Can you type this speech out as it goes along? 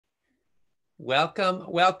Welcome,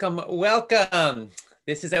 welcome, welcome.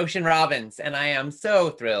 This is Ocean Robbins, and I am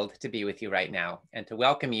so thrilled to be with you right now and to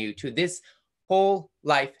welcome you to this Whole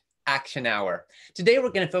Life Action Hour. Today,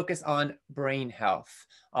 we're going to focus on brain health,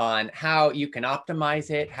 on how you can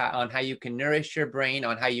optimize it, on how you can nourish your brain,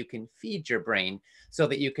 on how you can feed your brain so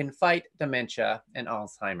that you can fight dementia and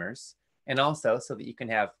Alzheimer's, and also so that you can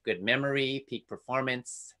have good memory, peak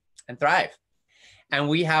performance, and thrive. And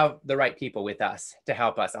we have the right people with us to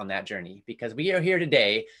help us on that journey, because we are here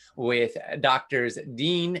today with doctors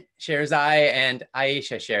Dean Sherzai and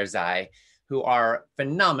Ayesha Sherzai, who are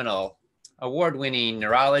phenomenal award-winning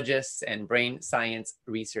neurologists and brain science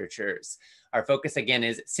researchers. Our focus again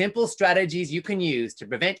is simple strategies you can use to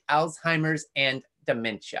prevent Alzheimer's and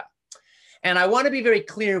dementia. And I want to be very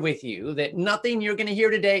clear with you that nothing you're going to hear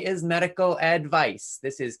today is medical advice.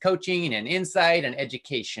 This is coaching and insight and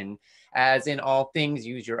education. As in all things,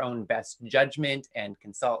 use your own best judgment and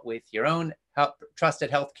consult with your own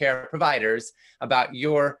trusted healthcare providers about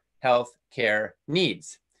your healthcare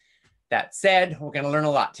needs. That said, we're going to learn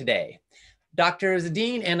a lot today. Doctors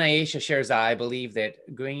Dean and Ayesha Sherzai believe that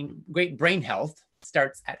great brain health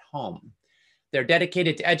starts at home. They're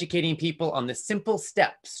dedicated to educating people on the simple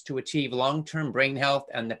steps to achieve long-term brain health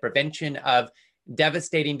and the prevention of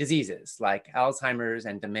devastating diseases like Alzheimer's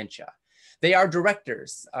and dementia. They are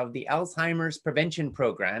directors of the Alzheimer's Prevention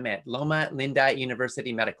Program at Loma Linda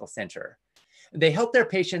University Medical Center. They help their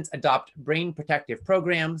patients adopt brain protective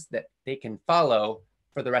programs that they can follow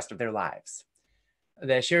for the rest of their lives.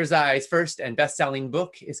 The Sherzai's first and best-selling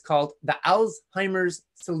book is called The Alzheimer's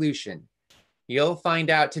Solution. You'll find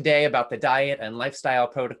out today about the diet and lifestyle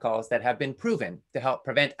protocols that have been proven to help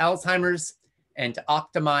prevent Alzheimer's and to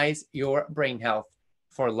optimize your brain health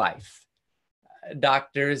for life.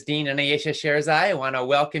 Doctors Dean and Ayesha Sherzai, I want to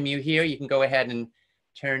welcome you here. You can go ahead and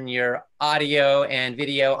turn your audio and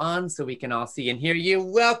video on so we can all see and hear you.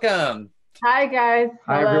 Welcome. Hi, guys.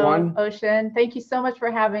 Hi, everyone. Ocean. Thank you so much for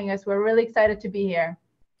having us. We're really excited to be here.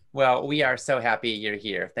 Well, we are so happy you're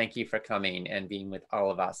here. Thank you for coming and being with all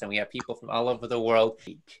of us. And we have people from all over the world.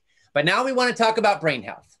 But now we want to talk about brain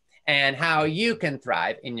health and how you can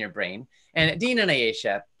thrive in your brain. And Dean and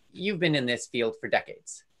Ayesha, you've been in this field for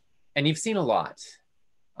decades. And you've seen a lot.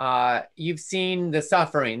 You've seen the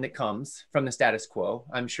suffering that comes from the status quo.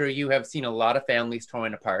 I'm sure you have seen a lot of families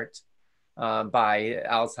torn apart by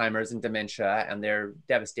Alzheimer's and dementia and their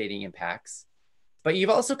devastating impacts. But you've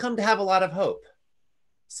also come to have a lot of hope.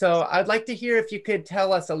 So I'd like to hear if you could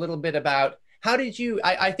tell us a little bit about how did you,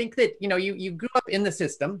 I think that, you grew up in the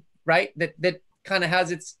system, right? That kind of has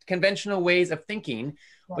its conventional ways of thinking,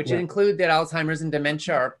 which include that Alzheimer's and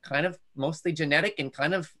dementia are kind of mostly genetic and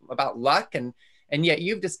kind of about luck. And yet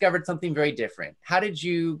you've discovered something very different. How did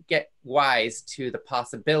you get wise to the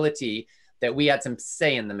possibility that we had some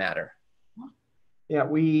say in the matter? Yeah,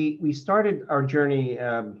 we started our journey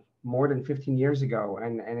more than 15 years ago.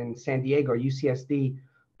 And in San Diego, UCSD,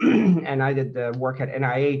 and I did the work at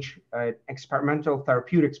NIH, experimental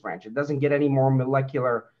therapeutics branch. It doesn't get any more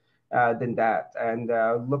molecular than that. And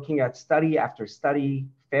looking at study after study,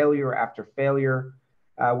 failure after failure,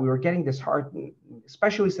 we were getting disheartened,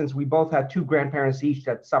 especially since we both had two grandparents each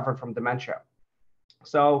that suffered from dementia.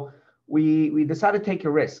 So we decided to take a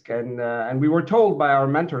risk, and we were told by our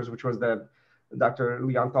mentors, which was the Dr.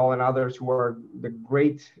 Leonthal and others who are the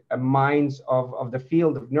great minds of the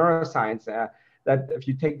field of neuroscience, that if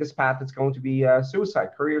you take this path, it's going to be suicide,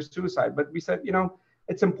 career suicide. But we said,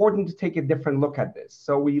 it's important to take a different look at this.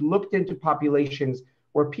 So we looked into populations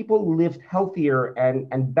where people lived healthier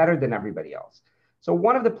and better than everybody else. So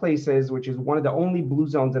one of the places, which is one of the only blue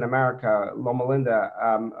zones in America, Loma Linda,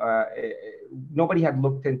 nobody had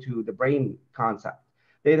looked into the brain concept.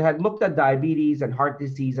 They had looked at diabetes and heart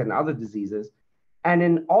disease and other diseases. And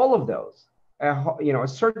in all of those, a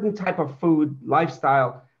certain type of food,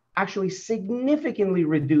 lifestyle, actually significantly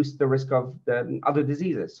reduced the risk of the other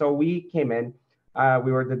diseases. So we came in,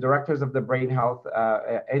 we were the directors of the brain health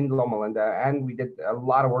in Loma Linda, and we did a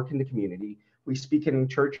lot of work in the community. We speak in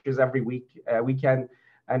churches every weekend,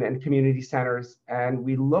 and community centers, and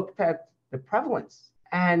we looked at the prevalence.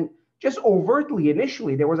 And just overtly,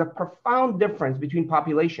 initially, there was a profound difference between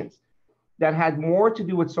populations that had more to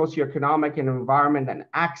do with socioeconomic and environment and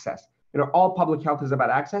access. All public health is about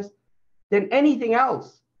access than anything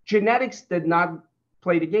else. Genetics did not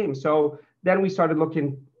play the game. So then we started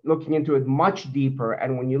looking into it much deeper.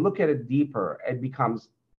 And when you look at it deeper, it becomes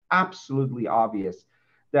absolutely obvious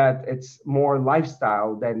that it's more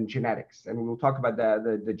lifestyle than genetics. And we'll talk about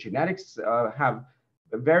the genetics have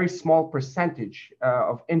a very small percentage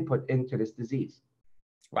of input into this disease.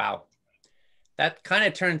 Wow. That kind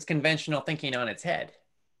of turns conventional thinking on its head.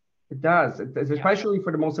 It does, especially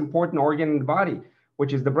for the most important organ in the body,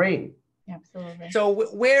 which is the brain. Absolutely. So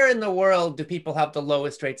where in the world do people have the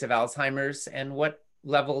lowest rates of Alzheimer's, and what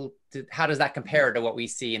level, how does that compare to what we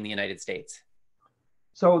see in the United States?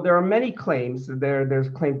 So there are many claims. There's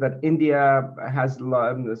claims that India had some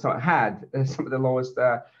of the lowest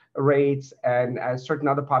rates, and certain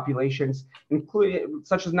other populations, including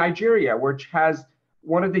such as Nigeria, which has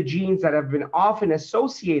one of the genes that have been often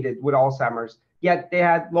associated with Alzheimer's, yet they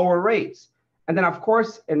had lower rates. And then, of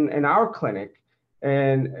course, in our clinic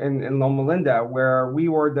in Loma Linda, where we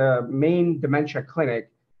were the main dementia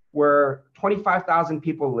clinic, where 25,000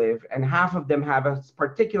 people live, and half of them have a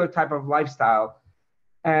particular type of lifestyle.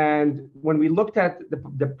 And when we looked at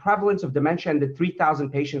the prevalence of dementia in the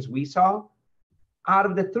 3,000 patients we saw, out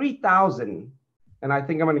of the 3,000, and I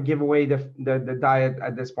think I'm going to give away the diet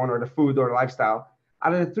at this point, or the food or lifestyle,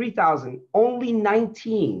 out of the 3,000, only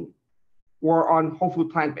 19 were on whole food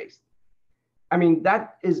plant-based. I mean,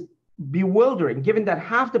 that is bewildering. Given that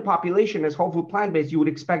half the population is whole food plant-based, you would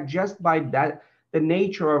expect just by that, the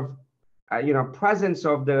nature of presence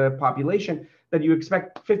of the population, that you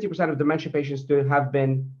expect 50% of dementia patients to have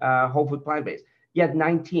been whole food plant-based, yet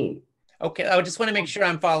 19. Okay, I just want to make sure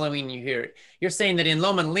I'm following you here. You're saying that in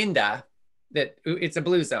Loma Linda, that it's a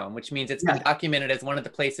blue zone, which means it's been documented as one of the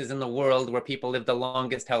places in the world where people live the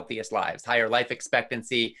longest, healthiest lives, higher life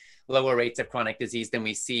expectancy, lower rates of chronic disease than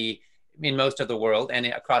we see in most of the world and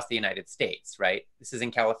across the United States, right? This is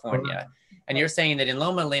in California. And you're saying that in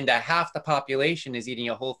Loma Linda, half the population is eating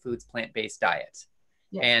a whole foods plant-based diet.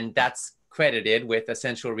 Yeah. And that's credited with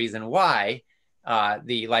essential reason why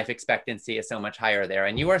the life expectancy is so much higher there.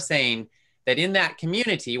 And you are saying that in that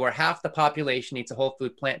community where half the population eats a whole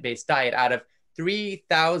food plant-based diet, out of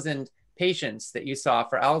 3,000 patients that you saw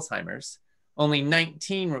for Alzheimer's, only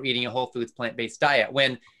 19 were eating a whole foods plant-based diet,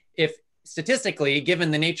 when if statistically, given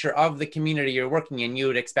the nature of the community you're working in, you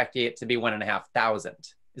would expect it to be 1,500.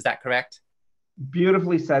 Is that correct?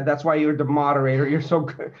 Beautifully said. That's why you're the moderator. You're so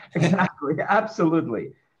good. Exactly.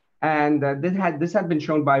 Absolutely. And this had been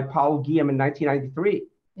shown by Paul Guillaume in 1993.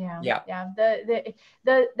 Yeah.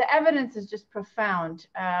 The evidence is just profound.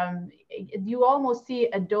 You almost see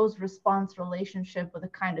a dose-response relationship with the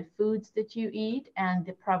kind of foods that you eat and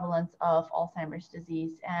the prevalence of Alzheimer's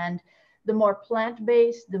disease. And the more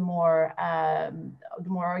plant-based, the more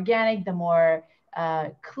organic, the more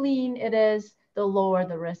clean it is, the lower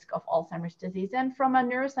the risk of Alzheimer's disease. And from a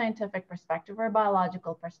neuroscientific perspective or a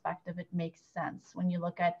biological perspective, it makes sense when you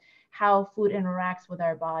look at how food interacts with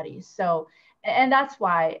our bodies. So, and that's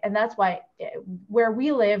why where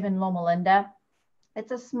we live in Loma Linda,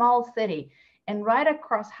 it's a small city. And right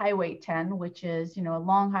across Highway 10, which is, a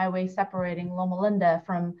long highway separating Loma Linda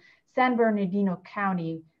from San Bernardino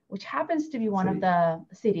County, which happens to be one of the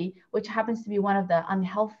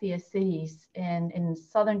unhealthiest cities in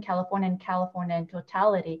Southern California and California in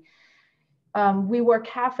totality. We work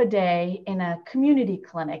half a day in a community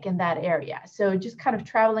clinic in that area. So just kind of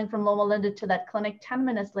traveling from Loma Linda to that clinic 10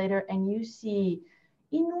 minutes later, and you see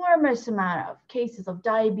enormous amount of cases of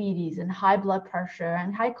diabetes and high blood pressure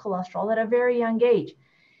and high cholesterol at a very young age.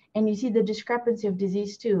 And you see the discrepancy of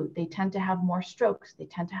disease too. They tend to have more strokes. They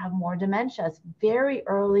tend to have more dementias very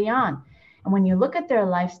early on. And when you look at their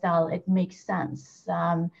lifestyle, it makes sense.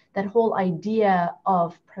 That whole idea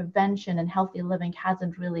of prevention and healthy living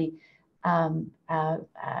hasn't really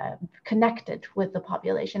connected with the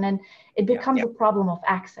population. And it becomes a problem of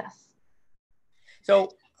access.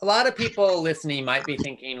 So a lot of people listening might be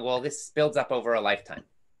thinking, well, this builds up over a lifetime,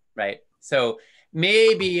 right? So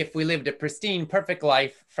maybe if we lived a pristine, perfect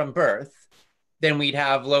life from birth, then we'd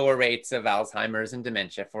have lower rates of Alzheimer's and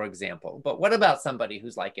dementia, for example. But what about somebody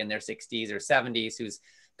who's like in their 60s or 70s, who's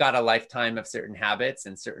got a lifetime of certain habits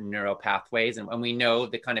and certain neural pathways? And we know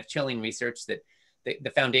the kind of chilling research that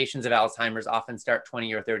the foundations of Alzheimer's often start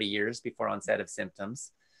 20 or 30 years before onset of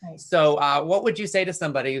symptoms. Right. So what would you say to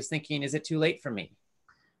somebody who's thinking, is it too late for me?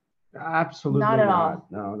 Absolutely not at all.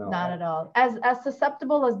 No. Not at all. As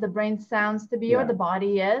susceptible as the brain sounds to be, or the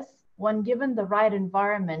body is, when given the right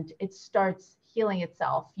environment, it starts healing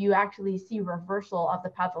itself. You actually see reversal of the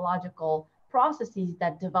pathological processes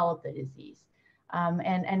that develop the disease.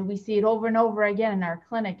 And we see it over and over again in our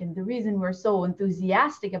clinic. And the reason we're so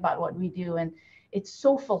enthusiastic about what we do and it's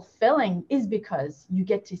so fulfilling is because you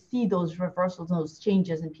get to see those reversals, those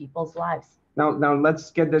changes in people's lives. Now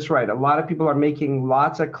let's get this right. A lot of people are making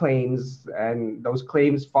lots of claims, and those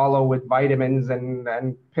claims follow with vitamins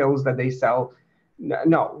and pills that they sell.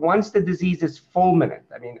 No, once the disease is fulminant,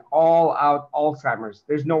 I mean, all out Alzheimer's,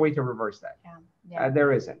 there's no way to reverse that.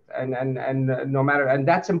 There isn't. And no matter, and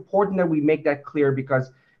that's important that we make that clear,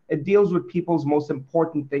 because it deals with people's most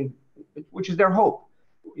important thing which is their hope.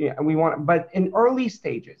 Yeah, and we want, but in early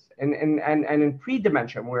stages and in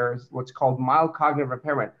pre-dementia, where what's called mild cognitive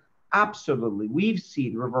impairment, absolutely, we've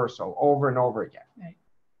seen reversal over and over again. Right.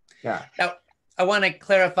 Yeah. Now, I want to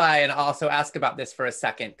clarify and also ask about this for a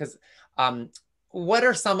second, because what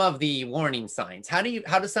are some of the warning signs? How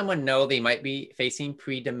does someone know they might be facing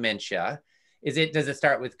pre-dementia? Does it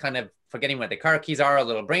start with kind of forgetting where the car keys are, a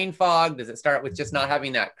little brain fog? Does it start with just not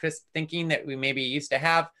having that crisp thinking that we maybe used to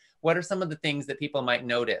have? What are some of the things that people might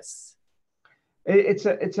notice? It's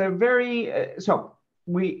a very, so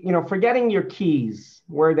we, forgetting your keys,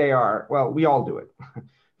 where they are. Well, we all do it.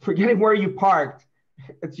 Forgetting where you parked,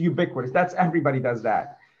 it's ubiquitous. Everybody does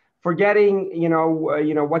that. Forgetting,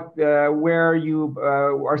 where you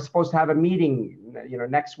are supposed to have a meeting,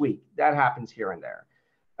 next week. That happens here and there.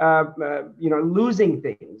 Losing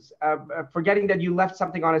things, forgetting that you left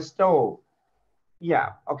something on a stove. Yeah,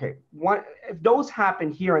 okay. If those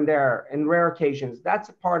happen here and there in rare occasions, that's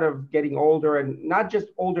a part of getting older, and not just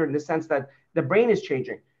older in the sense that the brain is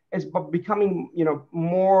changing. It's becoming,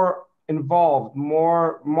 more involved,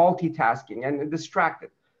 more multitasking and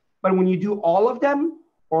distracted. But when you do all of them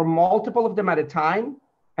or multiple of them at a time,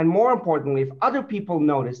 and more importantly, if other people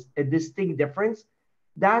notice a distinct difference,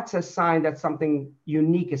 that's a sign that something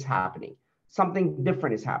unique is happening, something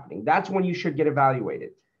different is happening. That's when you should get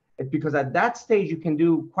evaluated. Because at that stage, you can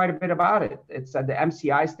do quite a bit about it. It's at the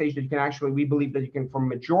MCI stage that you can actually, we believe that you can, for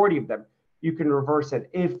majority of them, you can reverse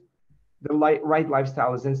it if the right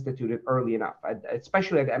lifestyle is instituted early enough,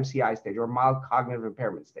 especially at the MCI stage or mild cognitive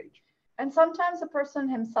impairment stage. And sometimes the person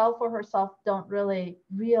himself or herself don't really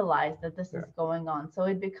realize that this is going on. So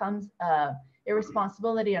it becomes a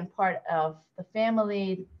responsibility on part of the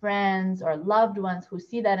family, friends, or loved ones who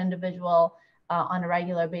see that individual on a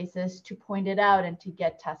regular basis to point it out and to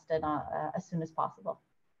get tested as soon as possible.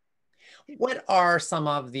 What are some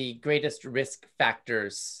of the greatest risk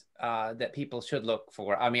factors that people should look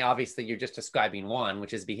for? I mean, obviously you're just describing one,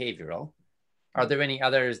 which is behavioral. Are there any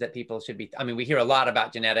others that people should be? I mean, we hear a lot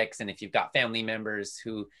about genetics, and if you've got family members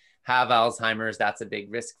who have Alzheimer's, that's a big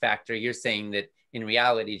risk factor. You're saying that in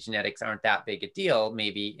reality, genetics aren't that big a deal,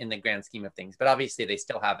 maybe in the grand scheme of things, but obviously they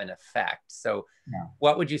still have an effect. So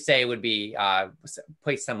what would you say would be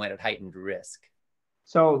place someone at heightened risk?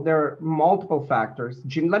 So there are multiple factors.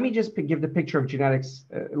 Let me just give the picture of genetics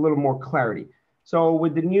a little more clarity. So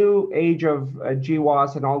with the new age of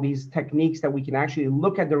GWAS and all these techniques that we can actually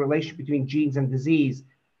look at the relationship between genes and disease,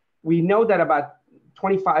 we know that about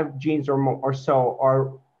 25 genes or so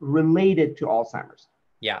are related to Alzheimer's.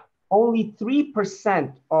 Yeah. Only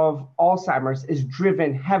 3% of Alzheimer's is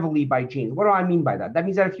driven heavily by genes. What do I mean by that? That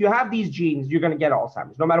means that if you have these genes, you're going to get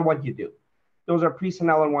Alzheimer's, no matter what you do. Those are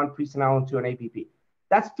presenilin-1, presenilin-2, and APP.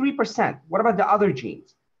 That's 3%. What about the other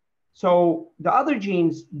genes? So the other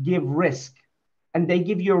genes give risk, and they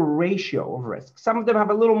give you a ratio of risk. Some of them have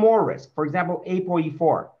a little more risk. For example,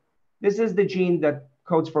 ApoE4. This is the gene that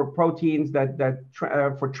codes for proteins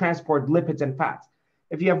for transport lipids and fats.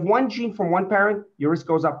 If you have one gene from one parent, your risk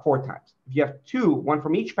goes up 4 times. If you have two, one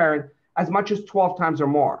from each parent, as much as 12 times or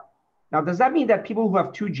more. Now, does that mean that people who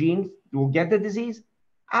have 2 genes will get the disease?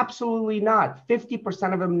 Absolutely not.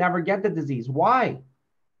 50% of them never get the disease. Why?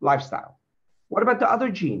 Lifestyle. What about the other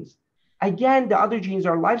genes? Again, the other genes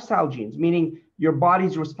are lifestyle genes, meaning your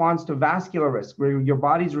body's response to vascular risk, your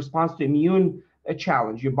body's response to immune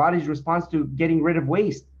challenge, your body's response to getting rid of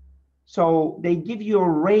waste. So they give you a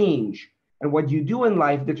range. And what you do in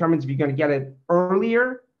life determines if you're going to get it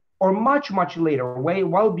earlier or much, much later,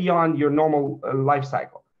 well beyond your normal life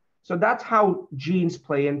cycle. So that's how genes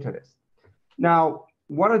play into this. Now,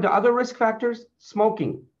 what are the other risk factors?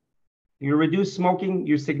 Smoking. You reduce smoking,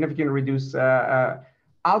 you significantly reduce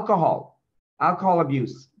alcohol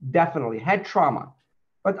abuse, definitely, head trauma.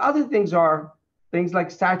 But other things are things like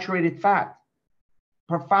saturated fat,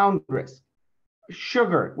 profound risk.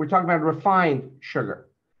 Sugar, we're talking about refined sugar.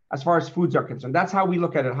 As far as foods are concerned, that's how we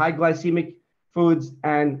look at it: high glycemic foods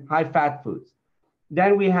and high fat foods.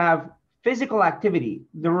 Then we have physical activity.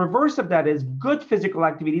 The reverse of that is good physical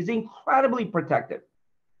activity is incredibly protective.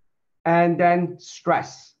 And then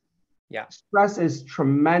stress. Yeah. Stress is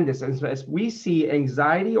tremendous. And as we see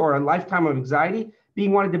anxiety or a lifetime of anxiety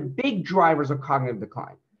being one of the big drivers of cognitive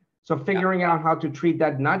decline. So figuring out how to treat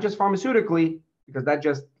that, not just pharmaceutically, because that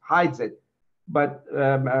just hides it, but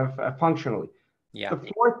functionally. Yeah.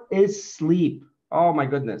 The fourth is sleep. Oh my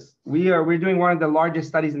goodness. We're doing one of the largest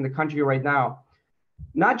studies in the country right now.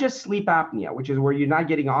 Not just sleep apnea, which is where you're not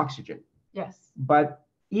getting oxygen. Yes. But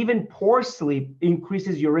even poor sleep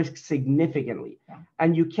increases your risk significantly. Yeah.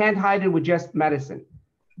 And you can't hide it with just medicine.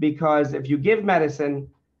 Because if you give medicine,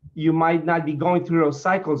 you might not be going through those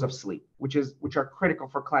cycles of sleep, which are critical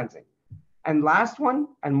for cleansing. And last one,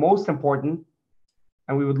 and most important,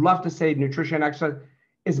 and we would love to say nutrition and exercise,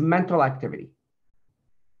 is mental activity.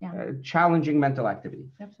 Yeah. Challenging mental activity.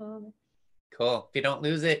 Absolutely. Cool. If you don't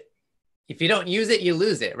use it, you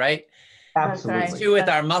lose it, right? Absolutely. It's true with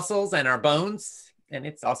our muscles and our bones, and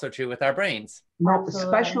it's also true with our brains. No, Absolutely.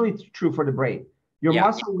 especially true for the brain. Your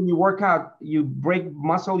muscle, when you work out, you break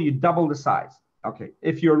muscle, you double the size. Okay,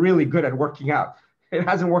 if you're really good at working out. It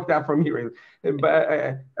hasn't worked out for me really.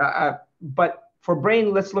 But for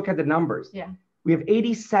brain, let's look at the numbers. Yeah. We have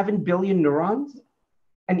 87 billion neurons,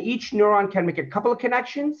 and each neuron can make a couple of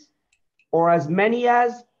connections or as many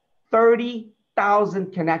as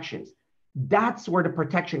 30,000 connections. That's where the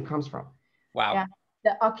protection comes from. Wow. Yeah.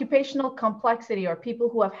 The occupational complexity, or people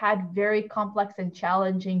who have had very complex and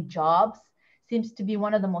challenging jobs, seems to be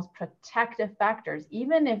one of the most protective factors.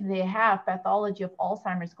 Even if they have pathology of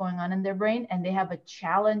Alzheimer's going on in their brain and they have a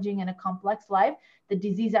challenging and a complex life, the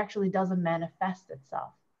disease actually doesn't manifest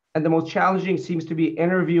itself. And the most challenging seems to be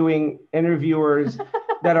interviewing interviewers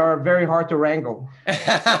that are very hard to wrangle.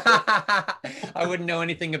 I wouldn't know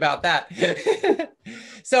anything about that.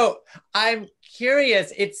 So I'm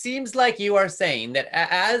curious, it seems like you are saying that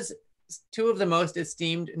as two of the most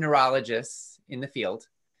esteemed neurologists in the field,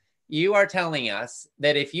 you are telling us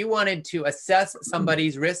that if you wanted to assess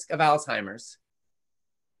somebody's risk of Alzheimer's,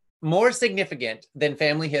 more significant than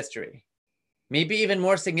family history, maybe even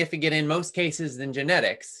more significant in most cases than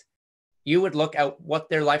genetics, you would look at what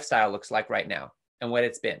their lifestyle looks like right now and what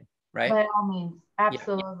it's been, right? By all means,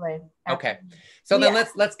 absolutely. Yeah. Okay, so then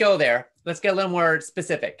let's go there. Let's get a little more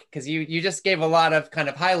specific, because you just gave a lot of kind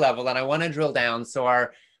of high level, and I want to drill down so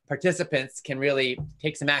our participants can really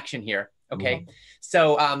take some action here. Okay,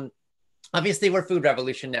 so obviously we're Food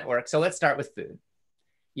Revolution Network, so let's start with food.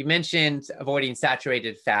 You mentioned avoiding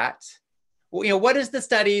saturated fat. Well, what do the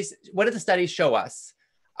studies show us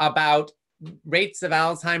about rates of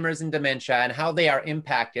Alzheimer's and dementia and how they are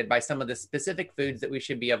impacted by some of the specific foods that we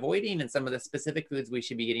should be avoiding and some of the specific foods we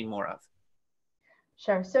should be eating more of?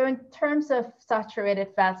 Sure. So in terms of saturated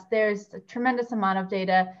fats, there's a tremendous amount of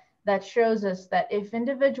data that shows us that if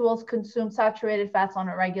individuals consume saturated fats on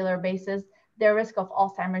a regular basis, their risk of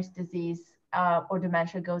Alzheimer's disease or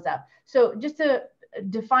dementia goes up. So just to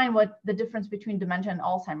define what the difference between dementia and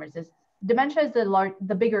Alzheimer's is, dementia is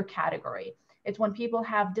the bigger category. It's when people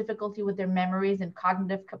have difficulty with their memories and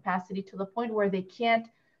cognitive capacity to the point where they can't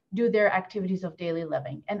do their activities of daily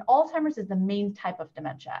living. And Alzheimer's is the main type of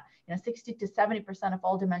dementia. 60 to 70% of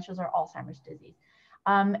all dementias are Alzheimer's disease.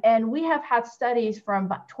 And we have had studies from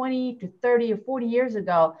about 20 to 30 or 40 years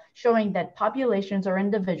ago showing that populations or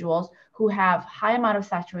individuals who have high amount of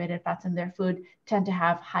saturated fats in their food tend to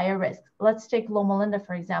have higher risk. Let's take Loma Linda,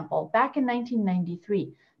 for example. Back in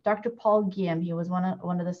 1993, Dr. Paul Guillaume, he was one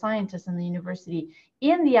of the scientists in the university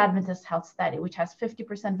in the Adventist Health Study, which has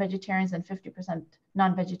 50% vegetarians and 50%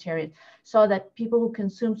 non-vegetarian, saw that people who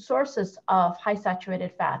consume sources of high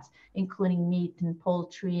saturated fats, including meat and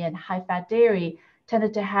poultry and high-fat dairy,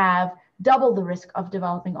 tended to have double the risk of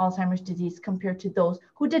developing Alzheimer's disease compared to those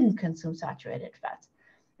who didn't consume saturated fats.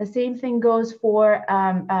 The same thing goes for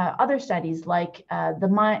other studies like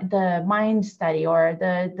the MIND study, or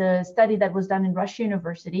the study that was done in Rush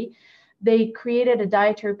University. They created a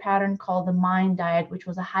dietary pattern called the MIND diet, which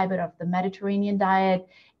was a hybrid of the Mediterranean diet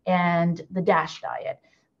and the DASH diet.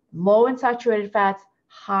 Low in saturated fats,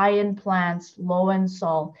 high in plants, low in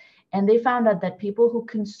salt. And they found out that people who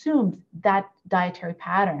consumed that dietary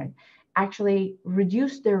pattern actually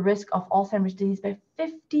reduced their risk of Alzheimer's disease by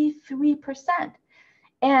 53%.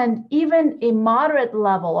 And even a moderate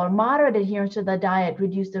level or moderate adherence to the diet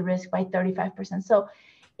reduced the risk by 35%. So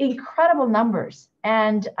incredible numbers.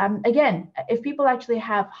 And again, if people actually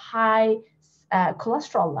have high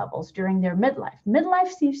cholesterol levels during their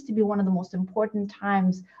midlife seems to be one of the most important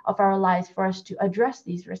times of our lives for us to address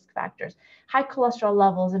these risk factors. High cholesterol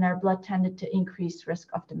levels in our blood tended to increase risk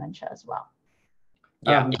of dementia as well.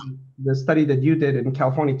 Yeah. The study that you did in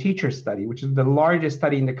California Teacher Study, which is the largest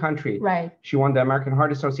study in the country. Right. She won the American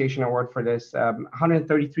Heart Association Award for this,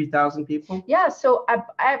 133,000 people. Yeah, so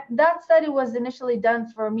that study was initially done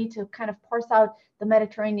for me to kind of parse out the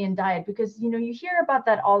Mediterranean diet, because, you hear about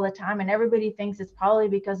that all the time and everybody thinks it's probably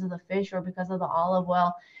because of the fish or because of the olive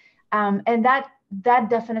oil. And that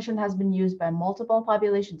definition has been used by multiple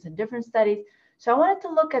populations in different studies. So I wanted to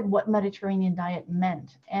look at what Mediterranean diet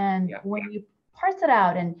meant. And when you parse it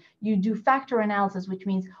out and you do factor analysis, which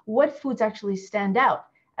means what foods actually stand out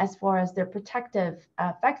as far as their protective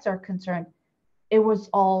effects are concerned, it was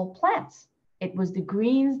all plants. It was the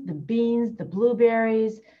greens, the beans, the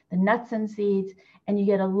blueberries, the nuts and seeds. and you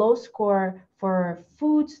get a low score for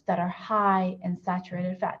foods that are high in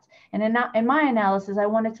saturated fats. And in my analysis, I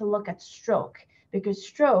wanted to look at stroke, because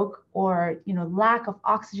stroke, or lack of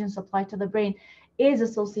oxygen supply to the brain, is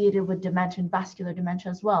associated with dementia and vascular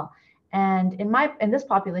dementia as well. And in this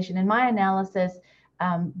population, in my analysis,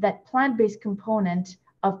 that plant-based component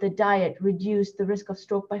of the diet reduced the risk of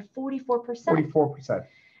stroke by 44%. 44%.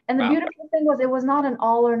 And the beautiful thing was, it was not an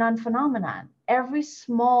all or none phenomenon. Every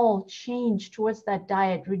small change towards that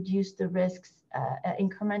diet reduced the risks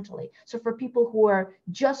incrementally. So for people who are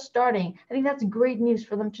just starting, I think that's great news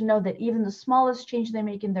for them to know that even the smallest change they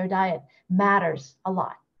make in their diet matters a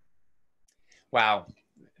lot. Wow.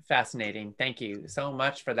 Fascinating. Thank you so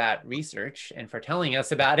much for that research and for telling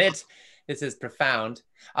us about it. This is profound.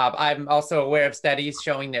 I'm also aware of studies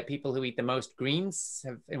showing that people who eat the most greens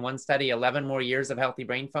have, in one study, 11 more years of healthy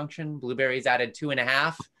brain function. Blueberries added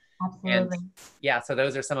 2.5. Absolutely. And yeah, so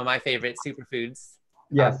those are some of my favorite superfoods.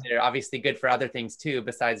 Yes. They're obviously good for other things too,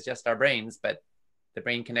 besides just our brains, but the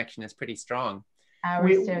brain connection is pretty strong.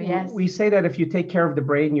 We say that if you take care of the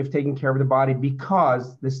brain, you've taken care of the body,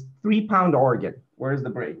 because this 3-pound organ, where's the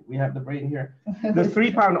brain? We have the brain here. The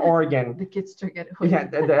 3-pound organ, the kids took it.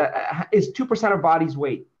 Is 2% of body's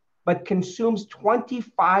weight, but consumes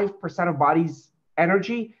 25% of body's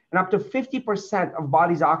energy and up to 50% of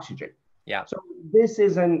body's oxygen. Yeah. So this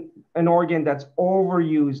is an organ that's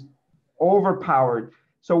overused, overpowered.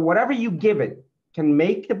 So whatever you give it can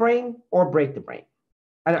make the brain or break the brain.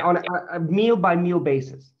 And on a meal by meal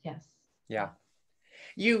basis. Yes. Yeah.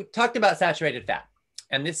 You talked about saturated fat,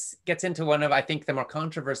 and this gets into one of, I think, the more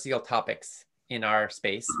controversial topics in our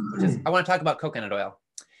space, which is, I want to talk about coconut oil.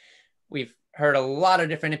 We've heard a lot of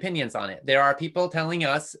different opinions on it. There are people telling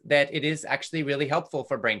us that it is actually really helpful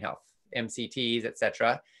for brain health, MCTs,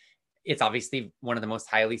 etc. It's obviously one of the most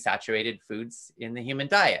highly saturated foods in the human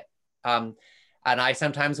diet. And I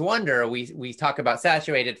sometimes wonder, we talk about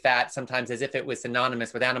saturated fat sometimes as if it was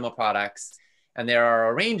synonymous with animal products. And there are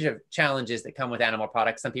a range of challenges that come with animal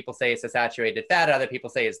products. Some people say it's a saturated fat. Other people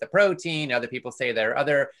say it's the protein. Other people say there are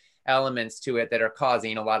other elements to it that are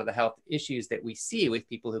causing a lot of the health issues that we see with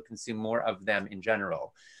people who consume more of them in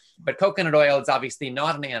general. But coconut oil is obviously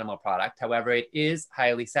not an animal product. However, it is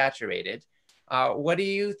highly saturated. What do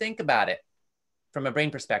you think about it from a brain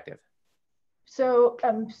perspective? So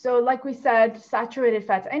like we said, saturated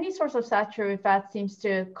fats, any source of saturated fat seems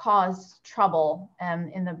to cause trouble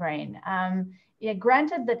in the brain. Yeah,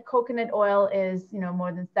 granted that coconut oil is,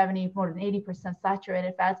 more than 80%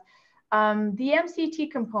 saturated fats. The MCT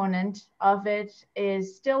component of it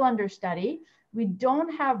is still under study. We don't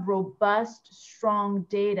have robust, strong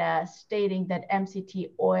data stating that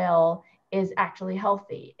MCT oil is actually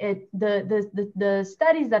healthy. The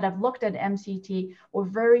studies that have looked at MCT were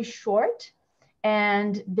very short,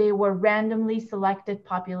 and they were randomly selected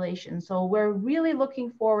populations. So we're really looking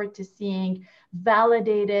forward to seeing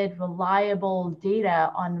validated, reliable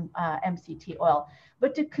data on MCT oil.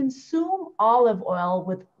 But to consume olive oil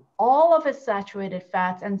with all of its saturated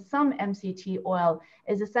fats and some MCT oil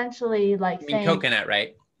is essentially like saying— coconut,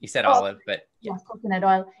 right? You said olive, but— Yes, coconut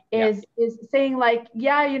oil is saying like,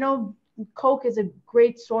 Coke is a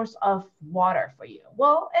great source of water for you.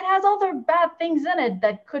 Well, it has other bad things in it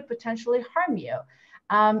that could potentially harm you.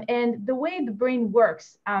 And the way the brain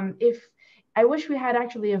works, I wish we had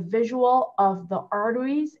actually a visual of the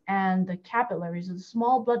arteries and the capillaries, the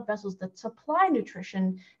small blood vessels that supply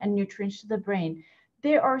nutrition and nutrients to the brain.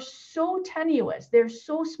 They are so tenuous. They're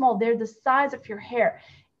so small. They're the size of your hair.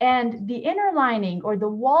 And the inner lining, or the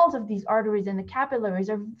walls of these arteries and the capillaries,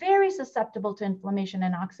 are very susceptible to inflammation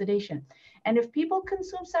and oxidation. And if people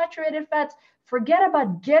consume saturated fats, forget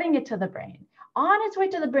about getting it to the brain. On its way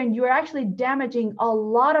to the brain, you're actually damaging a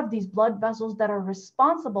lot of these blood vessels that are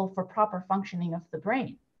responsible for proper functioning of the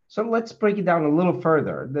brain. So let's break it down a little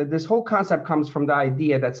further. This whole concept comes from the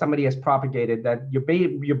idea that somebody has propagated that your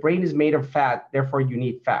brain is made of fat, therefore you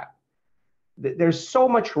need fat. There's so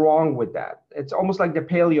much wrong with that. It's almost like the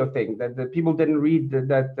paleo thing, that the people didn't read,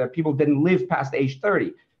 that people didn't live past age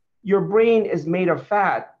 30. Your brain is made of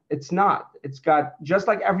fat. It's not. It's got, just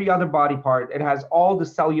like every other body part, it has all the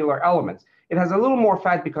cellular elements. It has a little more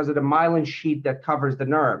fat because of the myelin sheath that covers the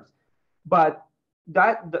nerves. But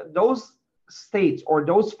those states, or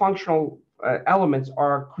those functional elements,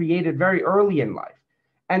 are created very early in life.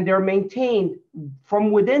 And they're maintained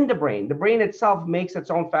from within the brain. The brain itself makes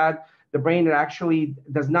its own fat. The brain actually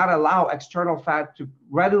does not allow external fat to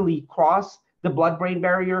readily cross the blood-brain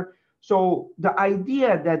barrier. So the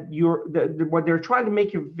idea that what they're trying to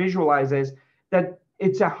make you visualize is that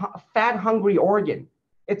it's a fat-hungry organ.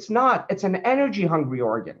 It's not. It's an energy-hungry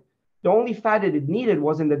organ. The only fat that it needed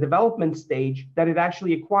was in the development stage that it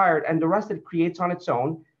actually acquired, and the rest it creates on its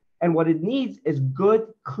own. And what it needs is good,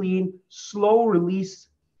 clean, slow release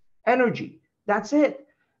energy. That's it.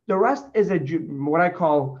 The rest is what I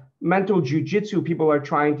call mental jujitsu people are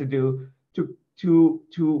trying to do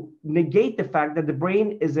to negate the fact that the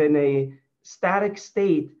brain is in a static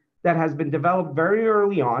state that has been developed very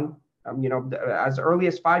early on, as early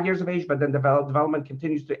as 5 years of age, but then development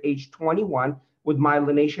continues to age 21 with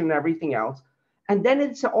myelination and everything else. And then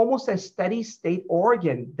it's almost a steady state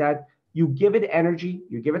organ that you give it energy,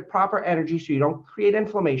 you give it proper energy so you don't create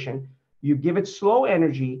inflammation. You give it slow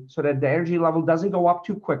energy so that the energy level doesn't go up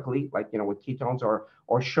too quickly, like with ketones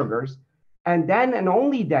or sugars. And then and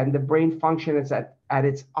only then the brain function is at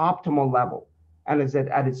its optimal level. And is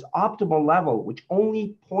at its optimal level, which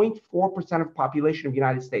only 0.4% of population of the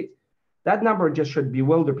United States. That number just should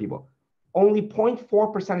bewilder people. Only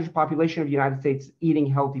 0.4% of the population of the United States eating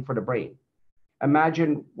healthy for the brain.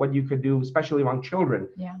 Imagine what you could do, especially among children,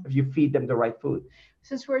 if you feed them the right food.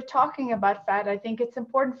 Since we're talking about fat, I think it's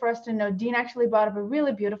important for us to know, Dean actually brought up a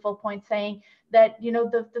really beautiful point saying that,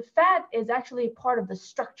 the fat is actually part of the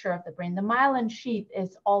structure of the brain. The myelin sheath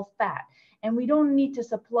is all fat, and we don't need to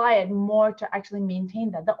supply it more to actually maintain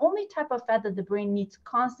that. The only type of fat that the brain needs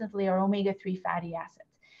constantly are omega-3 fatty acids.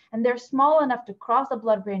 And they're small enough to cross the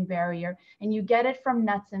blood-brain barrier, and you get it from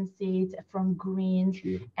nuts and seeds, from greens,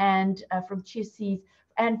 and from chia seeds,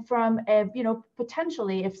 and from,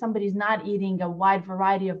 potentially, if somebody's not eating a wide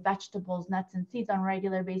variety of vegetables, nuts, and seeds on a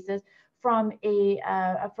regular basis, from a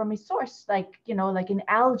source like an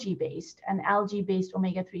algae-based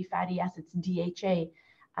omega-3 fatty acids, DHA,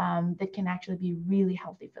 that can actually be really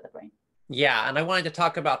healthy for the brain. Yeah, and I wanted to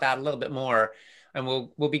talk about that a little bit more. And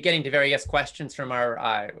we'll be getting to various questions from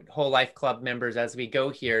our Whole Life Club members as we go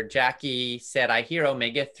here. Jackie said, I hear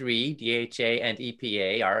omega-3, DHA, and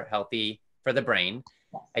EPA are healthy for the brain.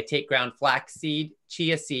 Yes. I take ground flaxseed,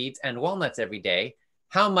 chia seeds, and walnuts every day.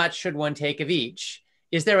 How much should one take of each?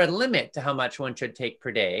 Is there a limit to how much one should take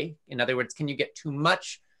per day? In other words, can you get too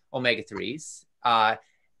much omega-3s?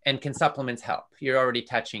 And can supplements help? You're already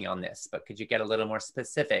touching on this, but could you get a little more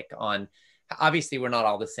specific on, obviously we're not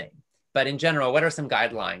all the same. But in general, what are some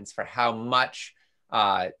guidelines for how much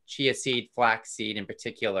chia seed, flaxseed in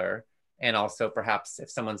particular, and also perhaps if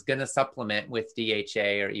someone's going to supplement with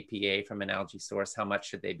DHA or EPA from an algae source, how much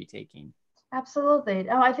should they be taking? Absolutely.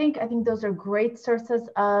 No, I think those are great sources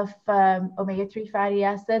of omega-3 fatty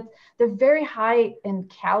acids. They're very high in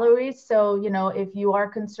calories. So, if you are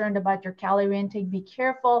concerned about your calorie intake, be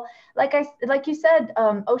careful. Like you said,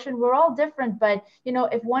 Ocean, we're all different, but,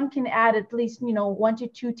 if one can add at least, 1 to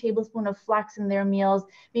 2 tablespoons of flax in their meals,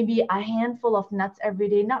 maybe a handful of nuts every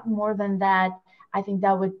day, not more than that, I think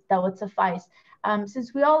that would suffice.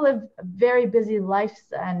 Since we all live very busy lives,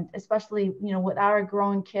 and especially, with our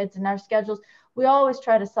growing kids and our schedules, we always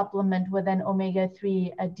try to supplement with an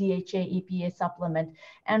omega-3, a DHA, EPA supplement.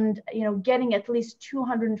 And, getting at least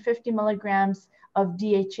 250 milligrams of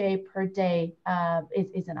DHA per day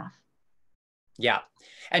is enough. Yeah.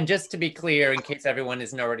 And just to be clear, in case everyone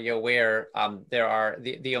isn't already aware, there are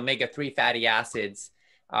the omega-3 fatty acids.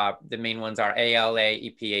 The main ones are ALA,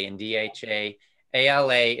 EPA, and DHA.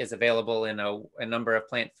 ALA is available in a number of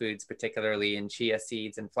plant foods, particularly in chia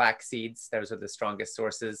seeds and flax seeds. Those are the strongest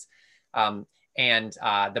sources. And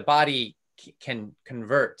the body can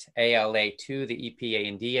convert ALA to the EPA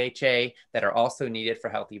and DHA that are also needed for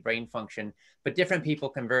healthy brain function, but different people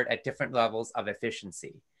convert at different levels of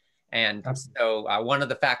efficiency. And so one of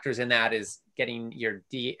the factors in that is getting your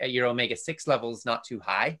omega-6 levels not too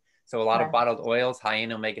high. So a lot of bottled oils high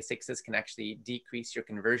in omega-6s can actually decrease your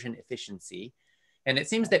conversion efficiency. And it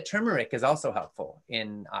seems that turmeric is also helpful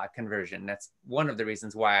in conversion. That's one of the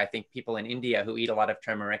reasons why I think people in India who eat a lot of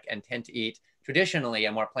turmeric and tend to eat traditionally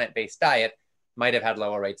a more plant-based diet might have had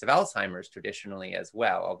lower rates of Alzheimer's traditionally as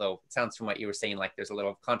well. Although it sounds from what you were saying like there's a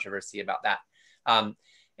little controversy about that.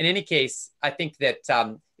 In any case, I think that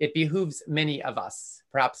it behooves many of us,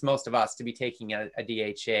 perhaps most of us, to be taking a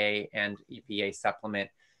DHA and EPA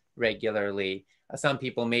supplement regularly. Some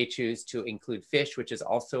people may choose to include fish, which is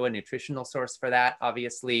also a nutritional source for that.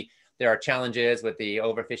 Obviously, there are challenges with the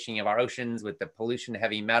overfishing of our oceans, with the pollution,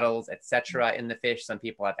 heavy metals, et cetera, in the fish. Some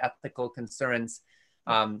people have ethical concerns,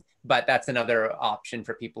 but that's another option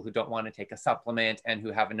for people who don't want to take a supplement and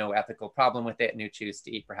who have no ethical problem with it and who choose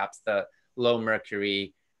to eat perhaps the low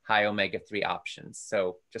mercury, high omega-3 options.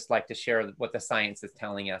 So just like to share what the science is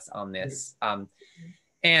telling us on this.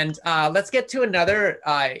 And let's get to another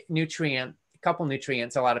nutrient. Couple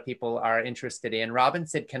nutrients a lot of people are interested in. Robin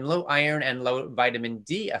said, can low iron and low vitamin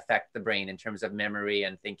D affect the brain in terms of memory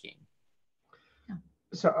and thinking?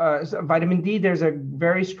 So vitamin D, there's a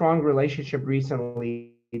very strong relationship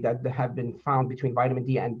recently that have been found between vitamin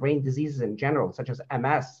D and brain diseases in general, such as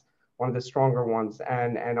MS, one of the stronger ones,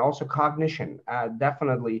 and also cognition.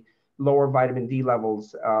 Definitely lower vitamin D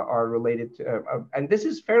levels are related to, and this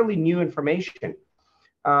is fairly new information.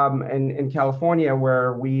 In California,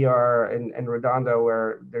 where we are in Redondo,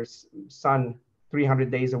 where there's sun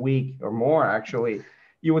 300 days a week or more, actually,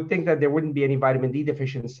 you would think that there wouldn't be any vitamin D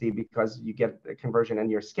deficiency because you get a conversion in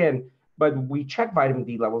your skin. But we check vitamin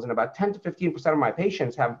D levels, and about 10 to 15% of my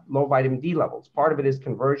patients have low vitamin D levels. Part of it is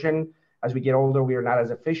conversion. As we get older, we are not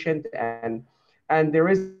as efficient, and there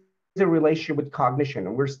is a relationship with cognition,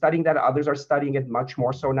 and we're studying that. Others are studying it much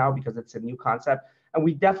more so now because it's a new concept, and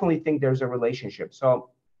we definitely think there's a relationship.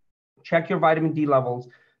 So check your vitamin D levels.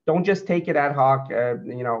 Don't just take it ad hoc.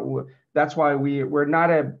 That's why we're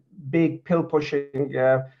not a big pill pushing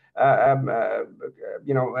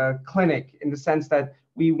clinic, in the sense that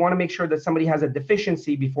we want to make sure that somebody has a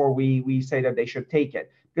deficiency before we say that they should take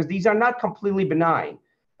it, because these are not completely benign.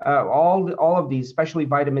 All of these, especially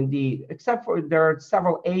vitamin D, except for there are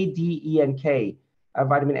several A, D, E, and K.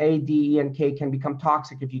 Vitamin A, D, E, and K can become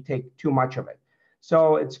toxic if you take too much of it.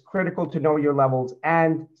 So it's critical to know your levels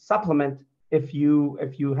and supplement if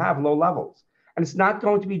you have low levels. And it's not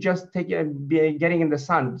going to be just getting in the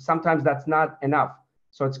sun. Sometimes that's not enough.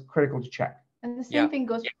 So it's critical to check. And the same thing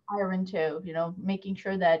goes for iron too, making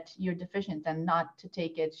sure that you're deficient and not to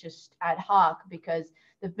take it just ad hoc, because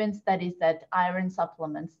there've been studies that iron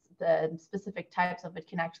supplements, the specific types of it,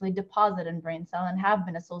 can actually deposit in brain cell and have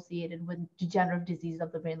been associated with degenerative disease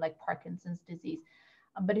of the brain, like Parkinson's disease.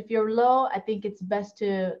 But if you're low, I think it's best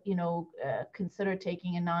to, consider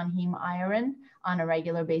taking a non-heme iron on a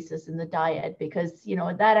regular basis in the diet, because,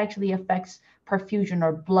 that actually affects perfusion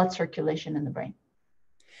or blood circulation in the brain.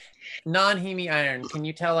 Non-heme iron, can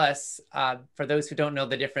you tell us, for those who don't know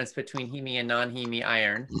the difference between heme and non-heme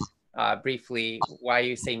iron, briefly, why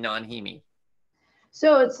you say non-heme?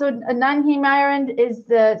 So a non-heme iron is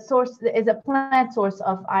a plant source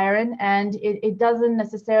of iron, and it doesn't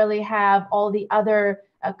necessarily have all the other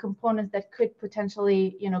components that could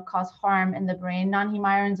potentially, cause harm in the brain. Non-heme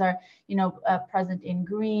irons are, present in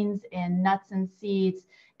greens, in nuts and seeds,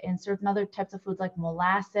 in certain other types of foods like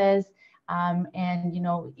molasses. And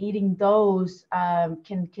eating those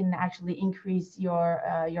can actually increase your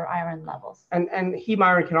iron levels. And heme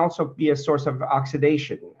iron can also be a source of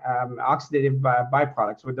oxidation, oxidative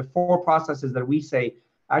byproducts. With the four processes that we say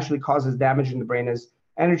actually causes damage in the brain is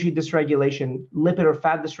energy dysregulation, lipid or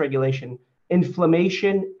fat dysregulation,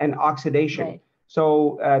 inflammation, and oxidation. Right.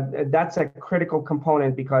 So that's a critical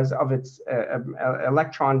component because of its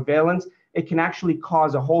electron valence. It can actually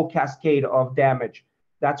cause a whole cascade of damage.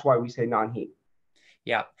 That's why we say non-heme.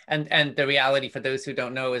 Yeah, and the reality for those who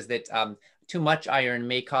don't know is that too much iron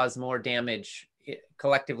may cause more damage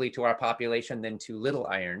collectively to our population than too little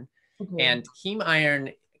iron. Mm-hmm. And heme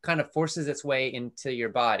iron kind of forces its way into your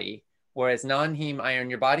body, whereas non-heme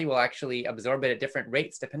iron, your body will actually absorb it at different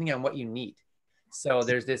rates depending on what you need. So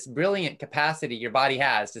there's this brilliant capacity your body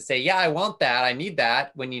has to say, yeah, I want that, I need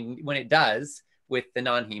that, when it does with the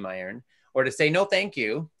non-heme iron, or to say no thank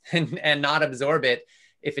you and not absorb it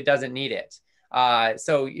if it doesn't need it.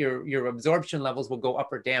 So your absorption levels will go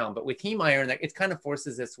up or down, but with heme iron, it kind of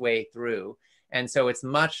forces its way through. And so it's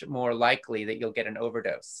much more likely that you'll get an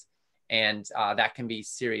overdose. And that can be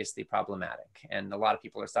seriously problematic. And a lot of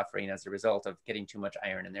people are suffering as a result of getting too much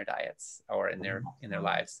iron in their diets or in their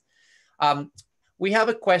lives. We have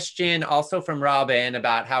a question also from Robin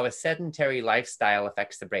about how a sedentary lifestyle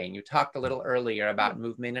affects the brain. You talked a little earlier about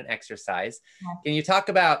movement and exercise. Can you talk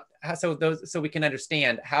about so we can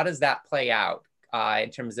understand how does that play out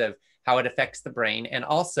in terms of how it affects the brain? And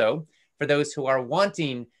also for those who are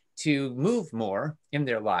wanting to move more in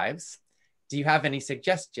their lives, do you have any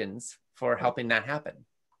suggestions for helping that happen?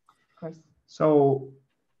 Of course. So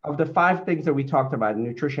of the 5 things that we talked about,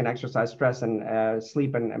 nutrition, exercise, stress, and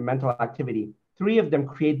sleep and mental activity, 3 of them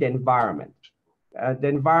create the environment. The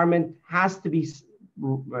environment has to be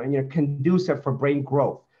conducive for brain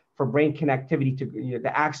growth, for brain connectivity, to the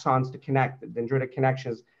axons to connect, the dendritic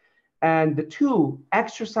connections. And the 2,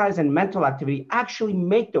 exercise and mental activity, actually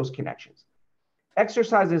make those connections.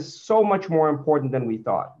 Exercise is so much more important than we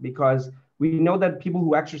thought, because we know that people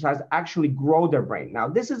who exercise actually grow their brain. Now,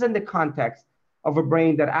 this is in the context of a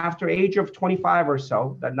brain that after age of 25 or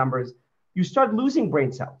so, that number is, you start losing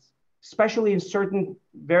brain cells, especially in certain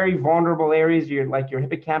very vulnerable areas, like your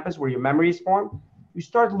hippocampus, where your memory is formed. You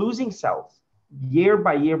start losing cells year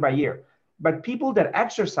by year by year. But people that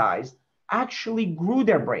exercise actually grew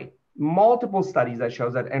their brain. Multiple studies that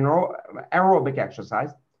shows that aerobic exercise,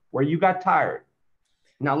 where you got tired,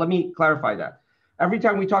 Now, let me clarify that. Every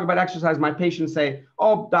time we talk about exercise, my patients say,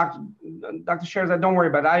 oh, Dr. Sherzai, don't worry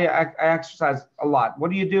about it. I exercise a lot.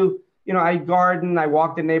 What do you do? You know, I garden, I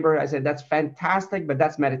walk the neighborhood. I said, that's fantastic, but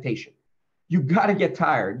that's meditation. You got to get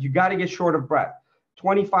tired. You got to get short of breath.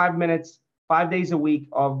 25 minutes, 5 days a week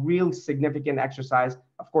of real significant exercise.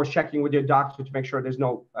 Of course, checking with your doctor to make sure there's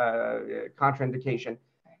no contraindication.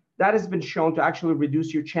 That has been shown to actually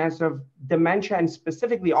reduce your chance of dementia and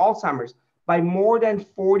specifically Alzheimer's by more than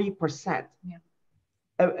 40%. Yeah.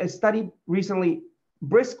 A study recently,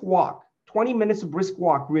 brisk walk, 20 minutes of brisk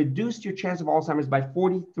walk reduced your chance of Alzheimer's by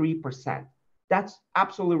 43%. That's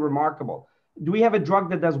absolutely remarkable. Do we have a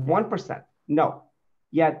drug that does 1%? No.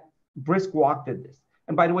 Yet brisk walk did this.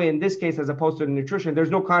 And by the way, in this case, as opposed to the nutrition,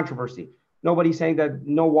 there's no controversy. Nobody's saying that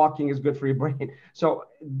no walking is good for your brain. So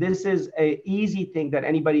this is an easy thing that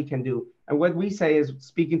anybody can do. And what we say is,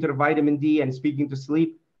 speaking to the vitamin D and speaking to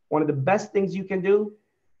sleep, one of the best things you can do,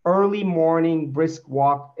 early morning brisk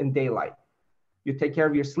walk in daylight. You take care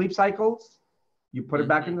of your sleep cycles, you put it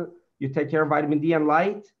back in you take care of vitamin D and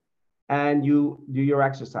light, and you do your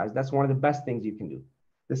exercise. That's one of the best things you can do.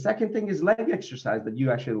 The second thing is leg exercise that you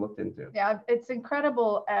actually looked into. Yeah, it's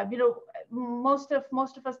incredible. You know, most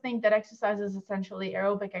of us think that exercise is essentially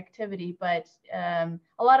aerobic activity, but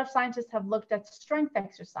a lot of scientists have looked at strength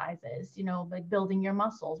exercises, you know, like building your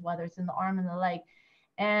muscles, whether it's in the arm and the leg.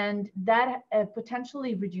 And that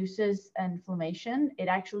potentially reduces inflammation. It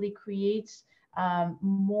actually creates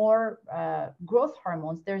more growth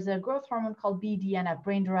hormones. There's a growth hormone called BDNF,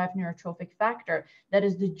 brain-derived neurotrophic factor, that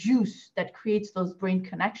is the juice that creates those brain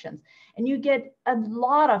connections. And you get a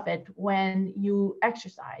lot of it when you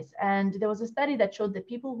exercise. And there was a study that showed that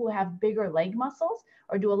people who have bigger leg muscles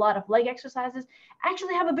or do a lot of leg exercises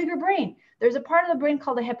actually have a bigger brain. There's a part of the brain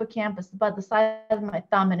called the hippocampus, about the size of my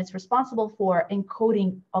thumb, and it's responsible for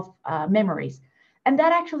encoding of memories. And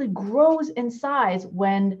that actually grows in size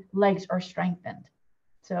when legs are strengthened.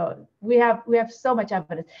 So we have so much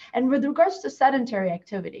evidence. And with regards to sedentary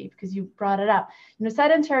activity, because you brought it up, you know,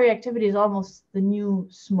 sedentary activity is almost the new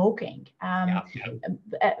smoking.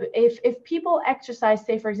 If people exercise,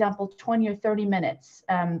 say, for example, 20 or 30 minutes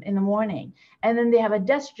in the morning, and then they have a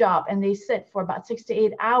desk job and they sit for about 6 to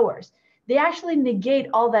 8 hours, they actually negate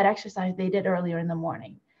all that exercise they did earlier in the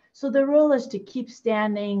morning. So the rule is to keep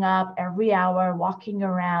standing up every hour, walking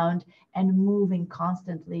around and moving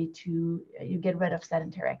constantly to you get rid of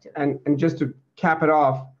sedentary activity. And just to cap it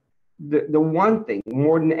off, the one thing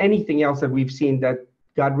more than anything else that we've seen that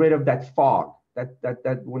got rid of that fog,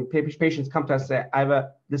 that when patients come to us and say, I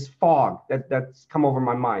have this fog that's come over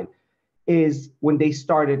my mind, is when they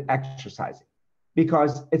started exercising,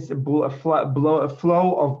 because it's a flow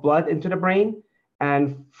of blood into the brain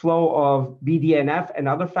and flow of BDNF and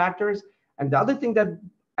other factors. And the other thing that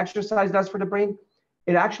exercise does for the brain,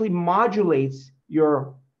 it actually modulates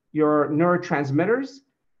your neurotransmitters,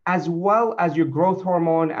 as well as your growth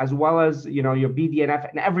hormone, as well as, you know, your BDNF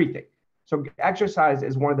and everything. So exercise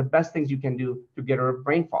is one of the best things you can do to get rid of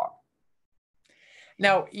brain fog.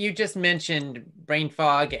 Now, you just mentioned brain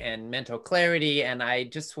fog and mental clarity, and I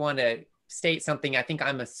just want to state something I think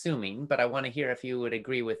I'm assuming, but I want to hear if you would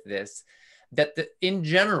agree with this, that in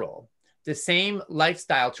general, the same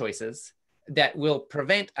lifestyle choices that will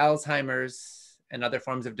prevent Alzheimer's and other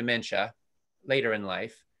forms of dementia later in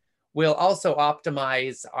life will also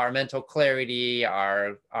optimize our mental clarity,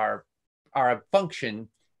 our function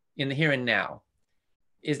in the here and now.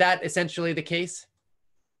 Is that essentially the case?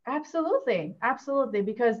 Absolutely, absolutely.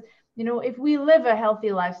 Because, you know, if we live a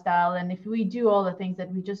healthy lifestyle and if we do all the things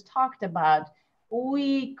that we just talked about,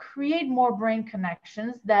 we create more brain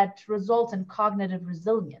connections that result in cognitive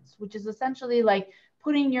resilience, which is essentially like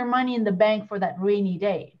putting your money in the bank for that rainy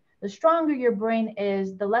day. The stronger your brain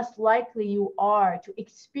is, the less likely you are to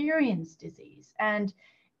experience disease. And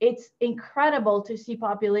it's incredible to see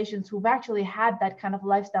populations who've actually had that kind of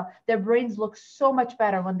lifestyle. Their brains look so much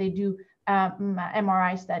better when they do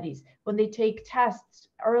MRI studies. When they take tests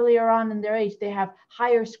earlier on in their age, they have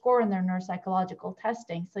higher score in their neuropsychological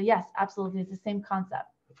testing. So yes, absolutely, it's the same concept.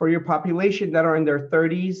 For your population that are in their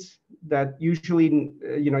 30s, that usually,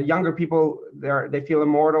 you know, younger people, they feel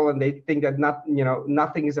immortal and they think that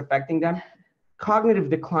nothing is affecting them. Cognitive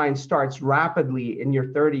decline starts rapidly in your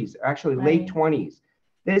 30s, actually late 20s.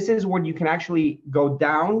 This is when you can actually go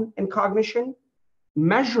down in cognition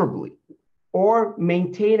measurably, or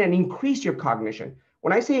maintain and increase your cognition.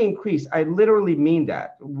 When I say increase, I literally mean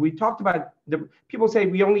that. We talked about, people say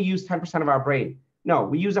we only use 10% of our brain. No,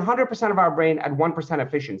 we use 100% of our brain at 1%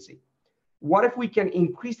 efficiency. What if we can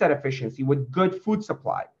increase that efficiency with good food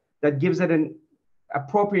supply that gives it an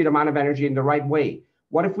appropriate amount of energy in the right way?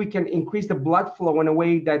 What if we can increase the blood flow in a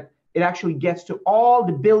way that it actually gets to all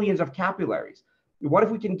the billions of capillaries? What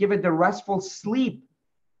if we can give it the restful sleep?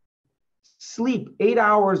 Sleep, 8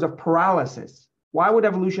 hours of paralysis. Why would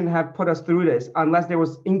evolution have put us through this unless there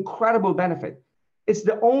was incredible benefit? It's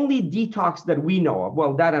the only detox that we know of,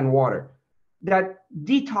 well, that and water, that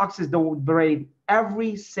detoxes the brain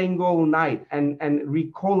every single night and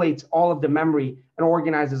recollates all of the memory and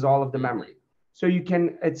organizes all of the memory. So you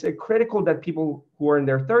can, it's critical that people who are in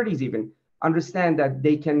their 30s even understand that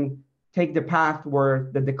they can take the path where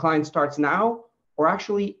the decline starts now or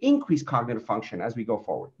actually increase cognitive function as we go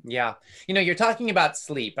forward. Yeah. You know, you're talking about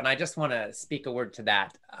sleep, and I just want to speak a word to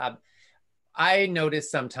that. I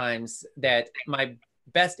notice sometimes that my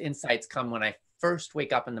best insights come when I first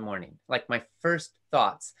wake up in the morning, like my first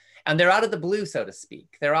thoughts. And they're out of the blue, so to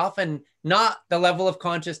speak. They're often not the level of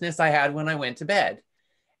consciousness I had when I went to bed.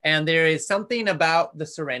 And there is something about the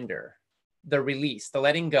surrender, the release, the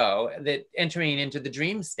letting go, that entering into the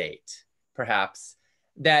dream state, perhaps,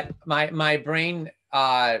 that my brain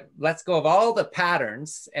lets go of all the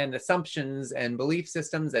patterns and assumptions and belief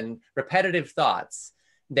systems and repetitive thoughts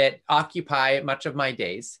that occupy much of my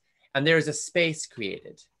days. And there is a space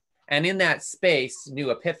created. And in that space, new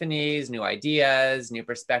epiphanies, new ideas, new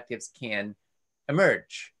perspectives can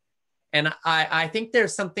emerge. And I think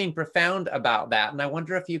there's something profound about that. And I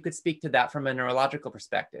wonder if you could speak to that from a neurological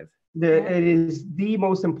perspective. It is the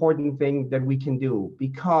most important thing that we can do,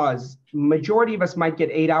 because majority of us might get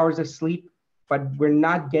 8 hours of sleep, but we're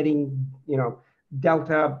not getting,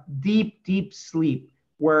 delta, deep sleep,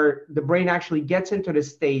 where the brain actually gets into the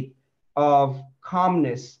state of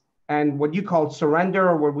calmness and what you call surrender,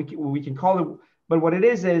 or what we can call it. But what it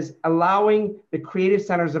is allowing the creative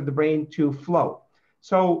centers of the brain to flow.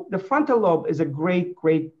 So the frontal lobe is a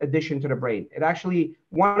great addition to the brain. It actually,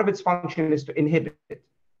 one of its functions is to inhibit it,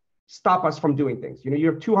 stop us from doing things.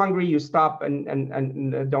 You're too hungry, you stop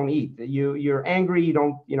and don't eat. You're angry, you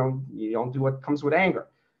don't do what comes with anger.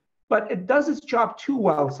 But it does its job too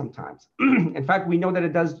well sometimes. In fact, we know that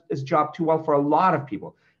it does its job too well for a lot of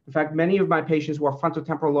people. In fact, many of my patients who are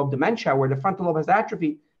frontotemporal lobe dementia, where the frontal lobe has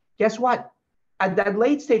atrophy, guess what? At that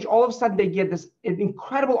late stage, all of a sudden they get this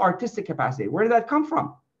incredible artistic capacity. Where did that come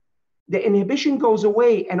from? The inhibition goes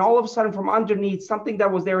away, and all of a sudden from underneath, something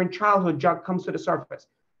that was there in childhood comes to the surface.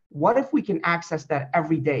 What if we can access that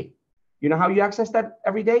every day? You know how you access that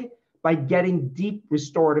every day? By getting deep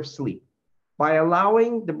restorative sleep, by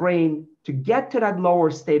allowing the brain to get to that lower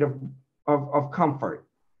state of comfort,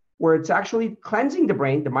 where it's actually cleansing the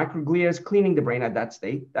brain. The microglia is cleaning the brain at that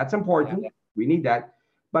state. That's important. Yeah. We need that.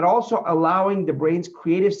 But also allowing the brain's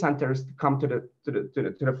creative centers to come to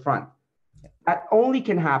the front. That only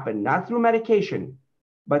can happen, not through medication,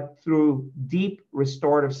 but through deep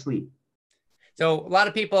restorative sleep. So a lot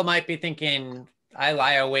of people might be thinking, I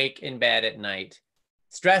lie awake in bed at night,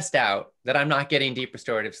 stressed out that I'm not getting deep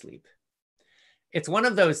restorative sleep. It's one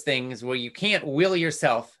of those things where you can't will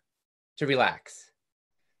yourself to relax.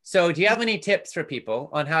 So do you have any tips for people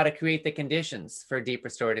on how to create the conditions for deep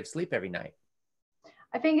restorative sleep every night?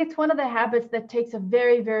 I think it's one of the habits that takes a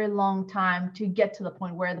very, very long time to get to the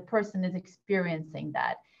point where the person is experiencing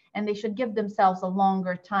that. And they should give themselves a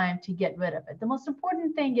longer time to get rid of it. The most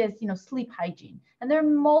important thing is, sleep hygiene. And there are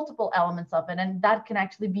multiple elements of it. And that can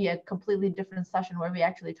actually be a completely different session where we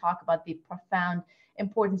actually talk about the profound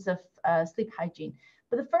importance of sleep hygiene.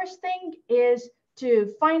 But the first thing is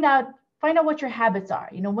to find out what your habits are.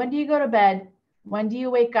 When do you go to bed? When do you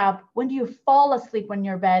wake up? When do you fall asleep when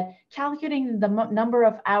you're in bed? Calculating the number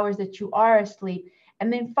of hours that you are asleep,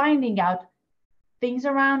 and then finding out things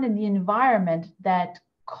around in the environment that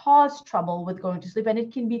cause trouble with going to sleep. And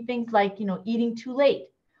it can be things like, eating too late,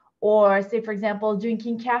 or say, for example,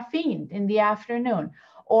 drinking caffeine in the afternoon,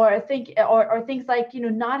 or things like,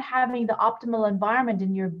 not having the optimal environment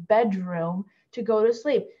in your bedroom to go to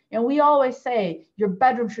sleep. And we always say your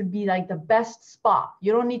bedroom should be like the best spa.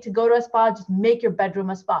 You don't need to go to a spa, just make your bedroom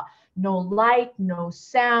a spa. No light, no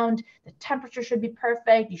sound, the temperature should be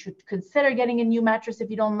perfect. You should consider getting a new mattress if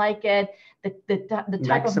you don't like it. The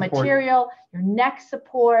type of material, your neck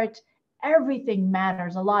support, everything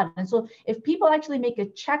matters a lot. And so if people actually make a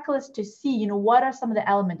checklist to see, what are some of the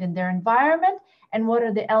elements in their environment and what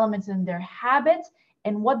are the elements in their habits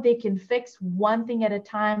and what they can fix one thing at a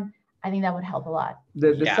time, I think that would help a lot.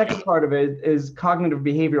 The second part of it is cognitive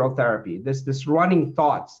behavioral therapy. This running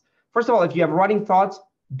thoughts. First of all, if you have running thoughts,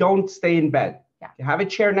 don't stay in bed. Yeah. Have a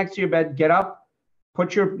chair next to your bed. Get up,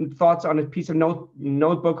 put your thoughts on a piece of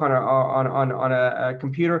notebook on a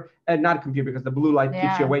computer, and not a computer because the blue light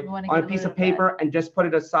keeps you awake. On a piece of paper, and just put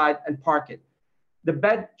it aside and park it. The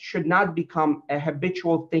bed should not become a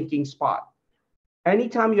habitual thinking spot.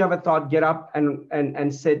 Anytime you have a thought, get up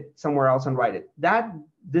and sit somewhere else and write it.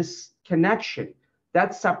 This connection,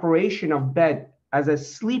 that separation of bed as a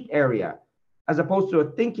sleep area, as opposed to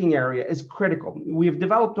a thinking area, is critical. We've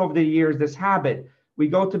developed over the years this habit. We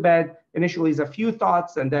go to bed, initially is a few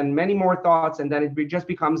thoughts and then many more thoughts, and then it just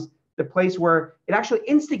becomes the place where it actually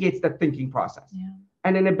instigates that thinking process. Yeah.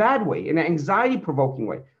 And in a bad way, in an anxiety provoking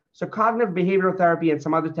way. So cognitive behavioral therapy and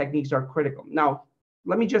some other techniques are critical. Now,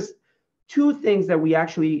 let me just, two things that we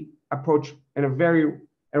actually approach in a very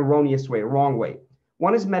erroneous way, wrong way.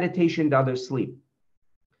 One is meditation, the other is sleep.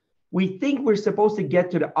 We think we're supposed to get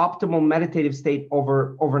to the optimal meditative state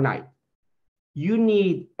overnight. You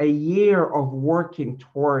need a year of working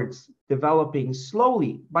towards developing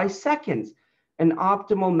slowly, by seconds, an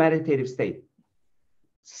optimal meditative state.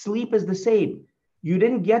 Sleep is the same. You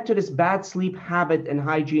didn't get to this bad sleep habit and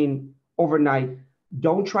hygiene overnight.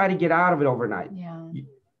 Don't try to get out of it overnight. Yeah.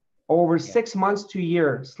 Over 6 months to a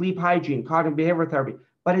year, sleep hygiene, cognitive behavioral therapy.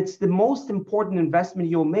 But it's the most important investment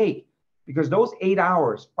you'll make, because those 8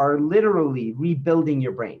 hours are literally rebuilding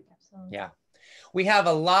your brain. Absolutely. Yeah. We have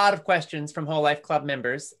a lot of questions from Whole Life Club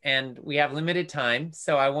members, and we have limited time.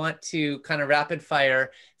 So I want to kind of rapid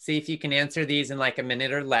fire, see if you can answer these in like a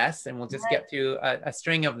minute or less, and we'll just get through a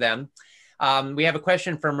string of them. We have a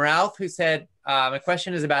question from Ralph, who said, my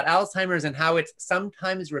question is about Alzheimer's and how it's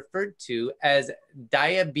sometimes referred to as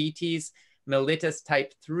diabetes mellitus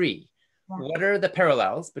type 3. What are the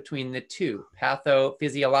parallels between the two,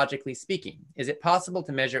 pathophysiologically speaking? Is it possible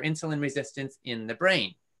to measure insulin resistance in the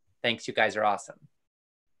brain? Thanks, you guys are awesome.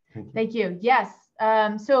 Thank you. Yes.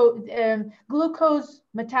 Glucose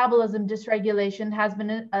metabolism dysregulation has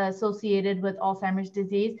been associated with Alzheimer's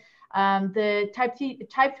disease. The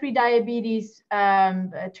type 3 diabetes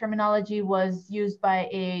terminology was used by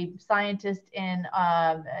a scientist in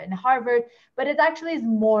Harvard, but it actually is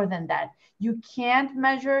more than that. You can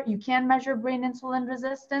measure brain insulin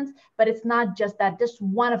resistance, but it's not just that, just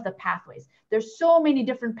one of the pathways. There's so many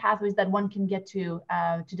different pathways that one can get to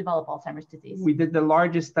develop Alzheimer's disease. We did the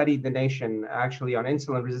largest study in the nation actually on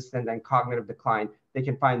insulin resistance and cognitive decline. They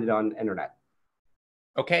can find it on the internet.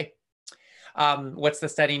 Okay. What's the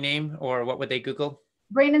study name, or what would they Google?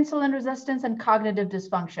 Brain insulin resistance and cognitive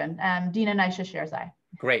dysfunction. Dean and Ayesha Sherzai.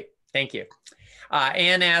 Great, thank you.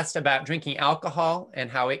 Anne asked about drinking alcohol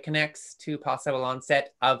and how it connects to possible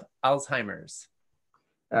onset of Alzheimer's.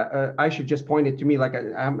 Ayesha just pointed to me like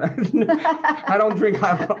I don't drink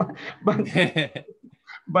alcohol,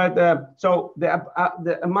 so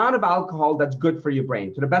the amount of alcohol that's good for your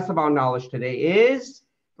brain, to the best of our knowledge today, is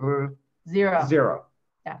zero.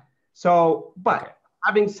 So, but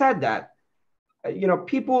having said that,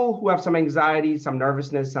 people who have some anxiety, some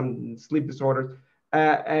nervousness, some sleep disorders,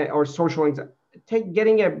 or social anxiety,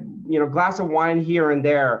 getting a glass of wine here and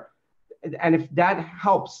there, and if that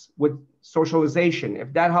helps with socialization,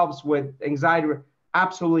 if that helps with anxiety,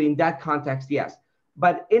 absolutely in that context, yes.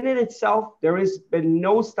 But in it itself, there has been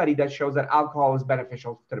no study that shows that alcohol is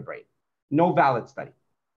beneficial to the brain. No valid study.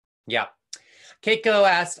 Yeah. Keiko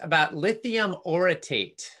asked about lithium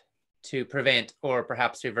orotate to prevent or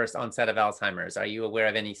perhaps reverse onset of Alzheimer's. Are you aware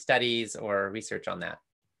of any studies or research on that?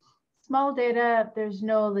 Small data. There's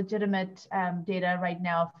no legitimate data right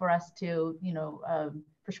now for us to,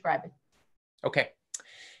 prescribe it. Okay.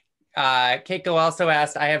 Keiko also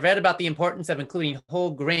asked, I have read about the importance of including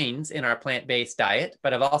whole grains in our plant-based diet,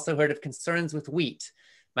 but I've also heard of concerns with wheat.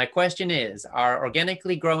 My question is, are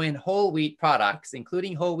organically grown whole wheat products,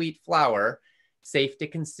 including whole wheat flour, safe to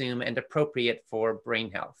consume and appropriate for brain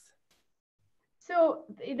health? So,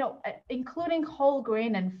 including whole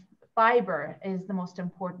grain and fiber is the most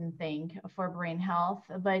important thing for brain health.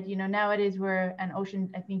 But, nowadays we're an ocean,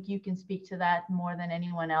 I think you can speak to that more than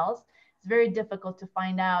anyone else. It's very difficult to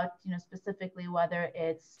find out, specifically whether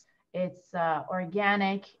it's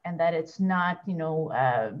organic and that it's not,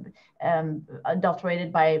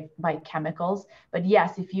 adulterated by chemicals. But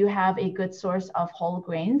yes, if you have a good source of whole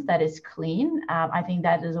grains that is clean, I think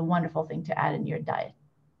that is a wonderful thing to add in your diet.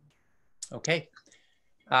 Okay.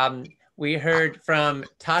 We heard from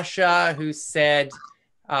Tasha, who said,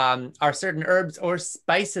 are certain herbs or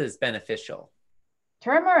spices beneficial?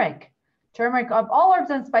 Turmeric, all herbs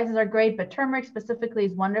and spices are great, but turmeric specifically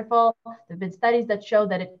is wonderful. There've been studies that show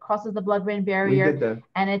that it crosses the blood-brain barrier,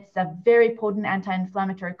 and it's a very potent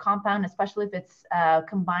anti-inflammatory compound, especially if it's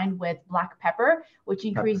combined with black pepper, which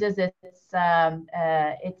increases its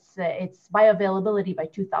bioavailability by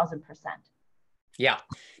 2,000%. Yeah.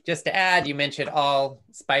 Just to add, you mentioned all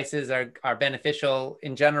spices are beneficial.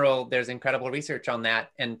 In general, there's incredible research on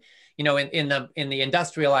that. And, in the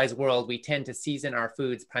industrialized world, we tend to season our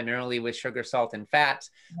foods primarily with sugar, salt, and fat.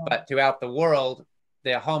 Yeah. But throughout the world,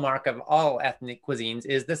 the hallmark of all ethnic cuisines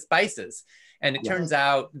is the spices. And it turns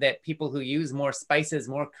out that people who use more spices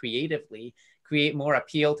more creatively create more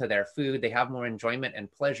appeal to their food. They have more enjoyment and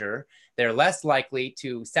pleasure. They're less likely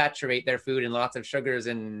to saturate their food in lots of sugars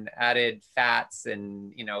and added fats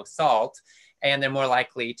and, you know, salt. And they're more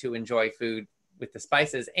likely to enjoy food with the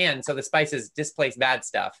spices. And so the spices displace bad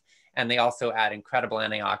stuff. And they also add incredible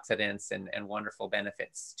antioxidants and wonderful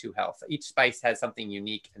benefits to health. Each spice has something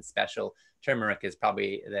unique and special. Turmeric is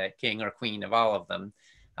probably the king or queen of all of them.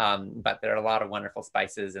 But there are a lot of wonderful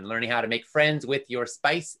spices, and learning how to make friends with your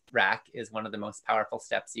spice rack is one of the most powerful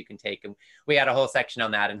steps you can take. And we had a whole section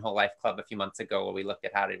on that in Whole Life Club a few months ago, where we looked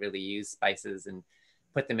at how to really use spices and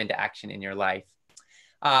put them into action in your life.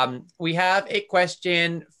 We have a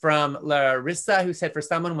question from Larissa, who said, for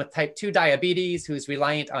someone with type 2 diabetes who's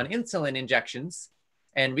reliant on insulin injections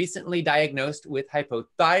and recently diagnosed with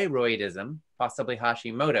hypothyroidism, possibly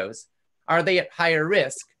Hashimoto's, are they at higher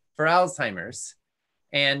risk for Alzheimer's?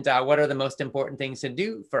 And what are the most important things to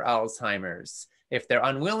do for Alzheimer's if they're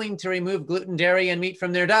unwilling to remove gluten, dairy, and meat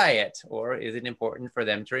from their diet? Or is it important for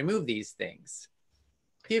them to remove these things?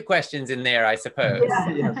 A few questions in there, I suppose. Yeah,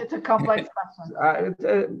 yes. It's a complex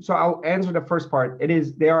question. So I'll answer the first part.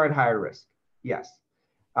 They are at higher risk. Yes.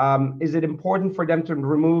 Is it important for them to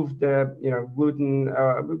remove the, gluten?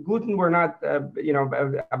 Gluten, we're not,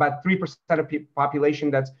 about 3% of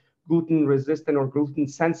population that's gluten resistant or gluten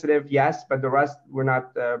sensitive, yes, but the rest, we're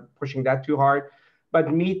not pushing that too hard.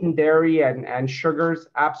 But meat and dairy and sugars,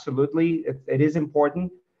 absolutely, it is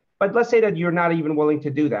important. But let's say that you're not even willing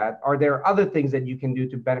to do that. Are there other things that you can do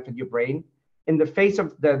to benefit your brain in the face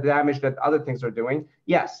of the damage that other things are doing?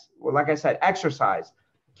 Yes. Well, like I said, exercise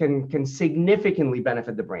can significantly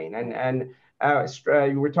benefit the brain. And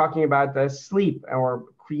we're talking about sleep, or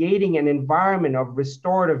creating an environment of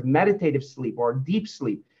restorative meditative sleep or deep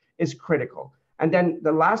sleep is critical. And then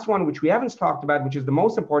the last one, which we haven't talked about, which is the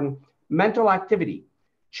most important, mental activity.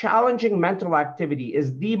 Challenging mental activity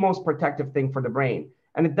is the most protective thing for the brain.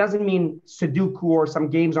 And it doesn't mean Sudoku or some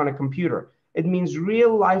games on a computer. It means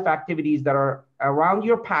real life activities that are around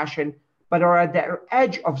your passion, but are at the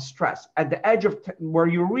edge of stress, at the edge of where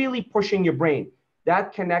you're really pushing your brain.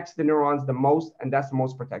 That connects the neurons the most, and that's the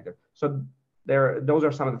most protective. So those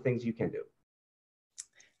are some of the things you can do.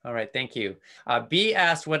 All right, thank you. B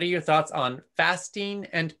asked, what are your thoughts on fasting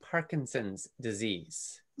and Parkinson's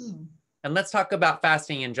disease? And let's talk about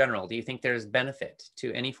fasting in general. Do you think there's benefit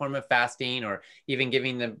to any form of fasting, or even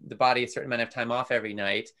giving the body a certain amount of time off every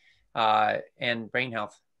night, and brain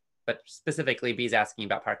health? But specifically, B's asking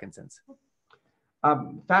about Parkinson's.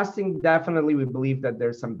 Fasting, definitely, we believe that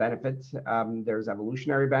there's some benefits. There's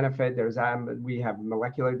evolutionary benefit. We have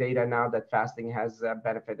molecular data now that fasting has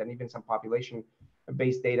benefit, and even some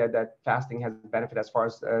population-based data that fasting has benefit as far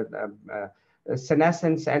as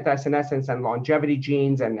senescence, anti-senescence, and longevity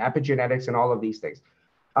genes, and epigenetics, and all of these things.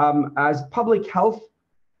 As public health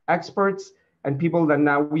experts and people that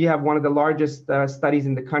now, we have one of the largest studies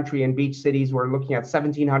in the country in beach cities. We're looking at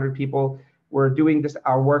 1,700 people. We're doing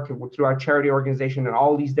our work through our charity organization in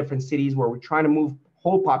all these different cities where we're trying to move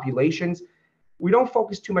whole populations. We don't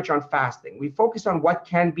focus too much on fasting. We focus on what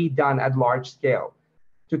can be done at large scale.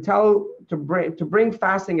 To bring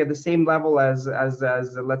fasting at the same level as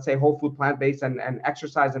let's say whole food plant-based and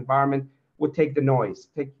exercise environment would take the noise,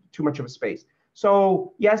 take too much of a space.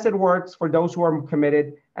 So yes, it works for those who are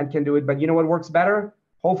committed and can do it. But you know what works better?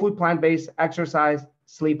 Whole food plant-based, exercise,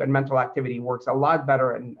 sleep, and mental activity works a lot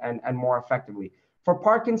better and more effectively. For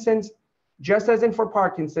Parkinson's, just as in for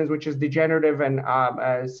Parkinson's, which is degenerative and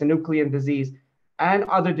synuclein disease, and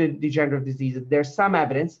other degenerative diseases, there's some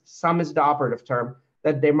evidence, some is the operative term,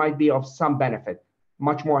 that there might be of some benefit.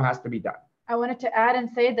 Much more has to be done. I wanted to add and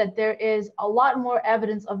say that there is a lot more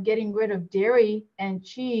evidence of getting rid of dairy and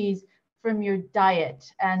cheese from your diet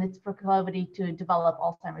and its proclivity to develop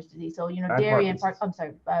Alzheimer's disease. So, dairy and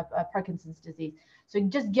Parkinson's disease. So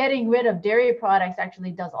just getting rid of dairy products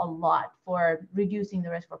actually does a lot for reducing the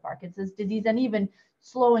risk for Parkinson's disease and even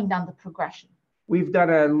slowing down the progression. We've done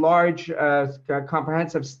a large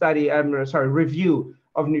comprehensive review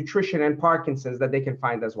of nutrition and Parkinson's that they can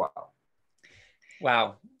find as well.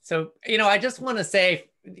 Wow. So, I just want to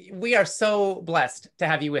say we are so blessed to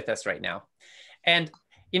have you with us right now. And,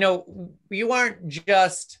 you aren't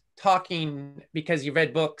just talking because you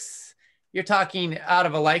read books. You're talking out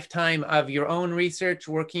of a lifetime of your own research,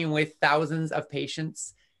 working with thousands of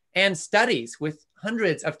patients and studies with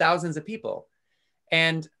hundreds of thousands of people.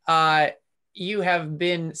 And you have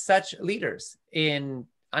been such leaders in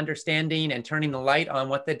understanding and turning the light on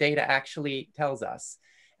what the data actually tells us.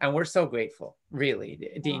 And we're so grateful,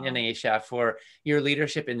 really, Dean and Ayesha, for your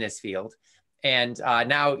leadership in this field. And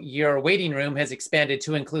now your waiting room has expanded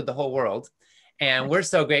to include the whole world. And we're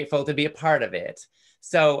so grateful to be a part of it.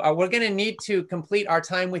 So we're going to need to complete our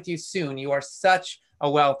time with you soon. You are such a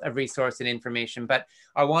wealth of resource and information. But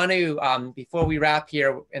I want to, before we wrap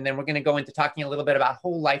here, and then we're going to go into talking a little bit about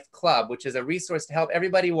Whole Life Club, which is a resource to help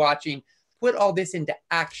everybody watching put all this into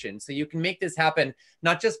action so you can make this happen,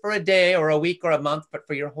 not just for a day or a week or a month, but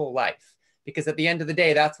for your whole life. Because at the end of the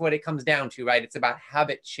day, that's what it comes down to, right? It's about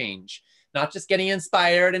habit change, not just getting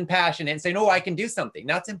inspired and passionate and saying, oh, I can do something.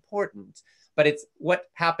 That's important. But it's what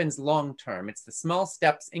happens long-term. It's the small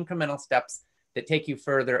steps, incremental steps that take you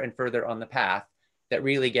further and further on the path that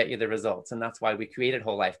really get you the results. And that's why we created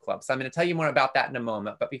Whole Life Club. So I'm going to tell you more about that in a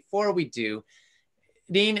moment. But before we do,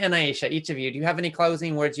 Dean and Ayesha, each of you, do you have any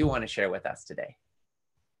closing words you want to share with us today?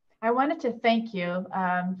 I wanted to thank you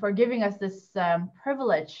for giving us this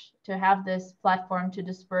privilege to have this platform to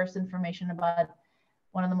disperse information about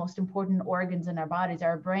one of the most important organs in our bodies,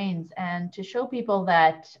 our brains, and to show people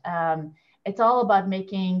that it's all about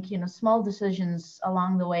making, small decisions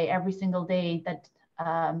along the way every single day that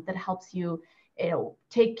that helps you,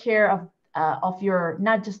 take care of your,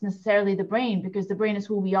 not just necessarily the brain, because the brain is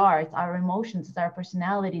who we are. It's our emotions, it's our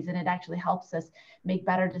personalities, and it actually helps us make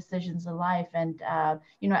better decisions in life. And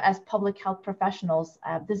as public health professionals,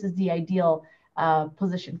 this is the ideal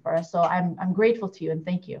position for us. So I'm grateful to you and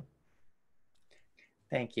thank you.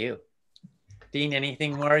 Thank you. Dean,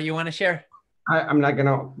 anything more you want to share? I'm not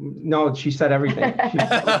gonna, no, she said everything.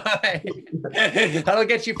 That'll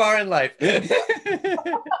get you far in life.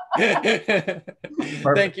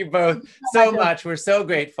 Thank you both so much. We're so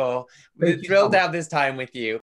grateful. We're thrilled to have this time with you.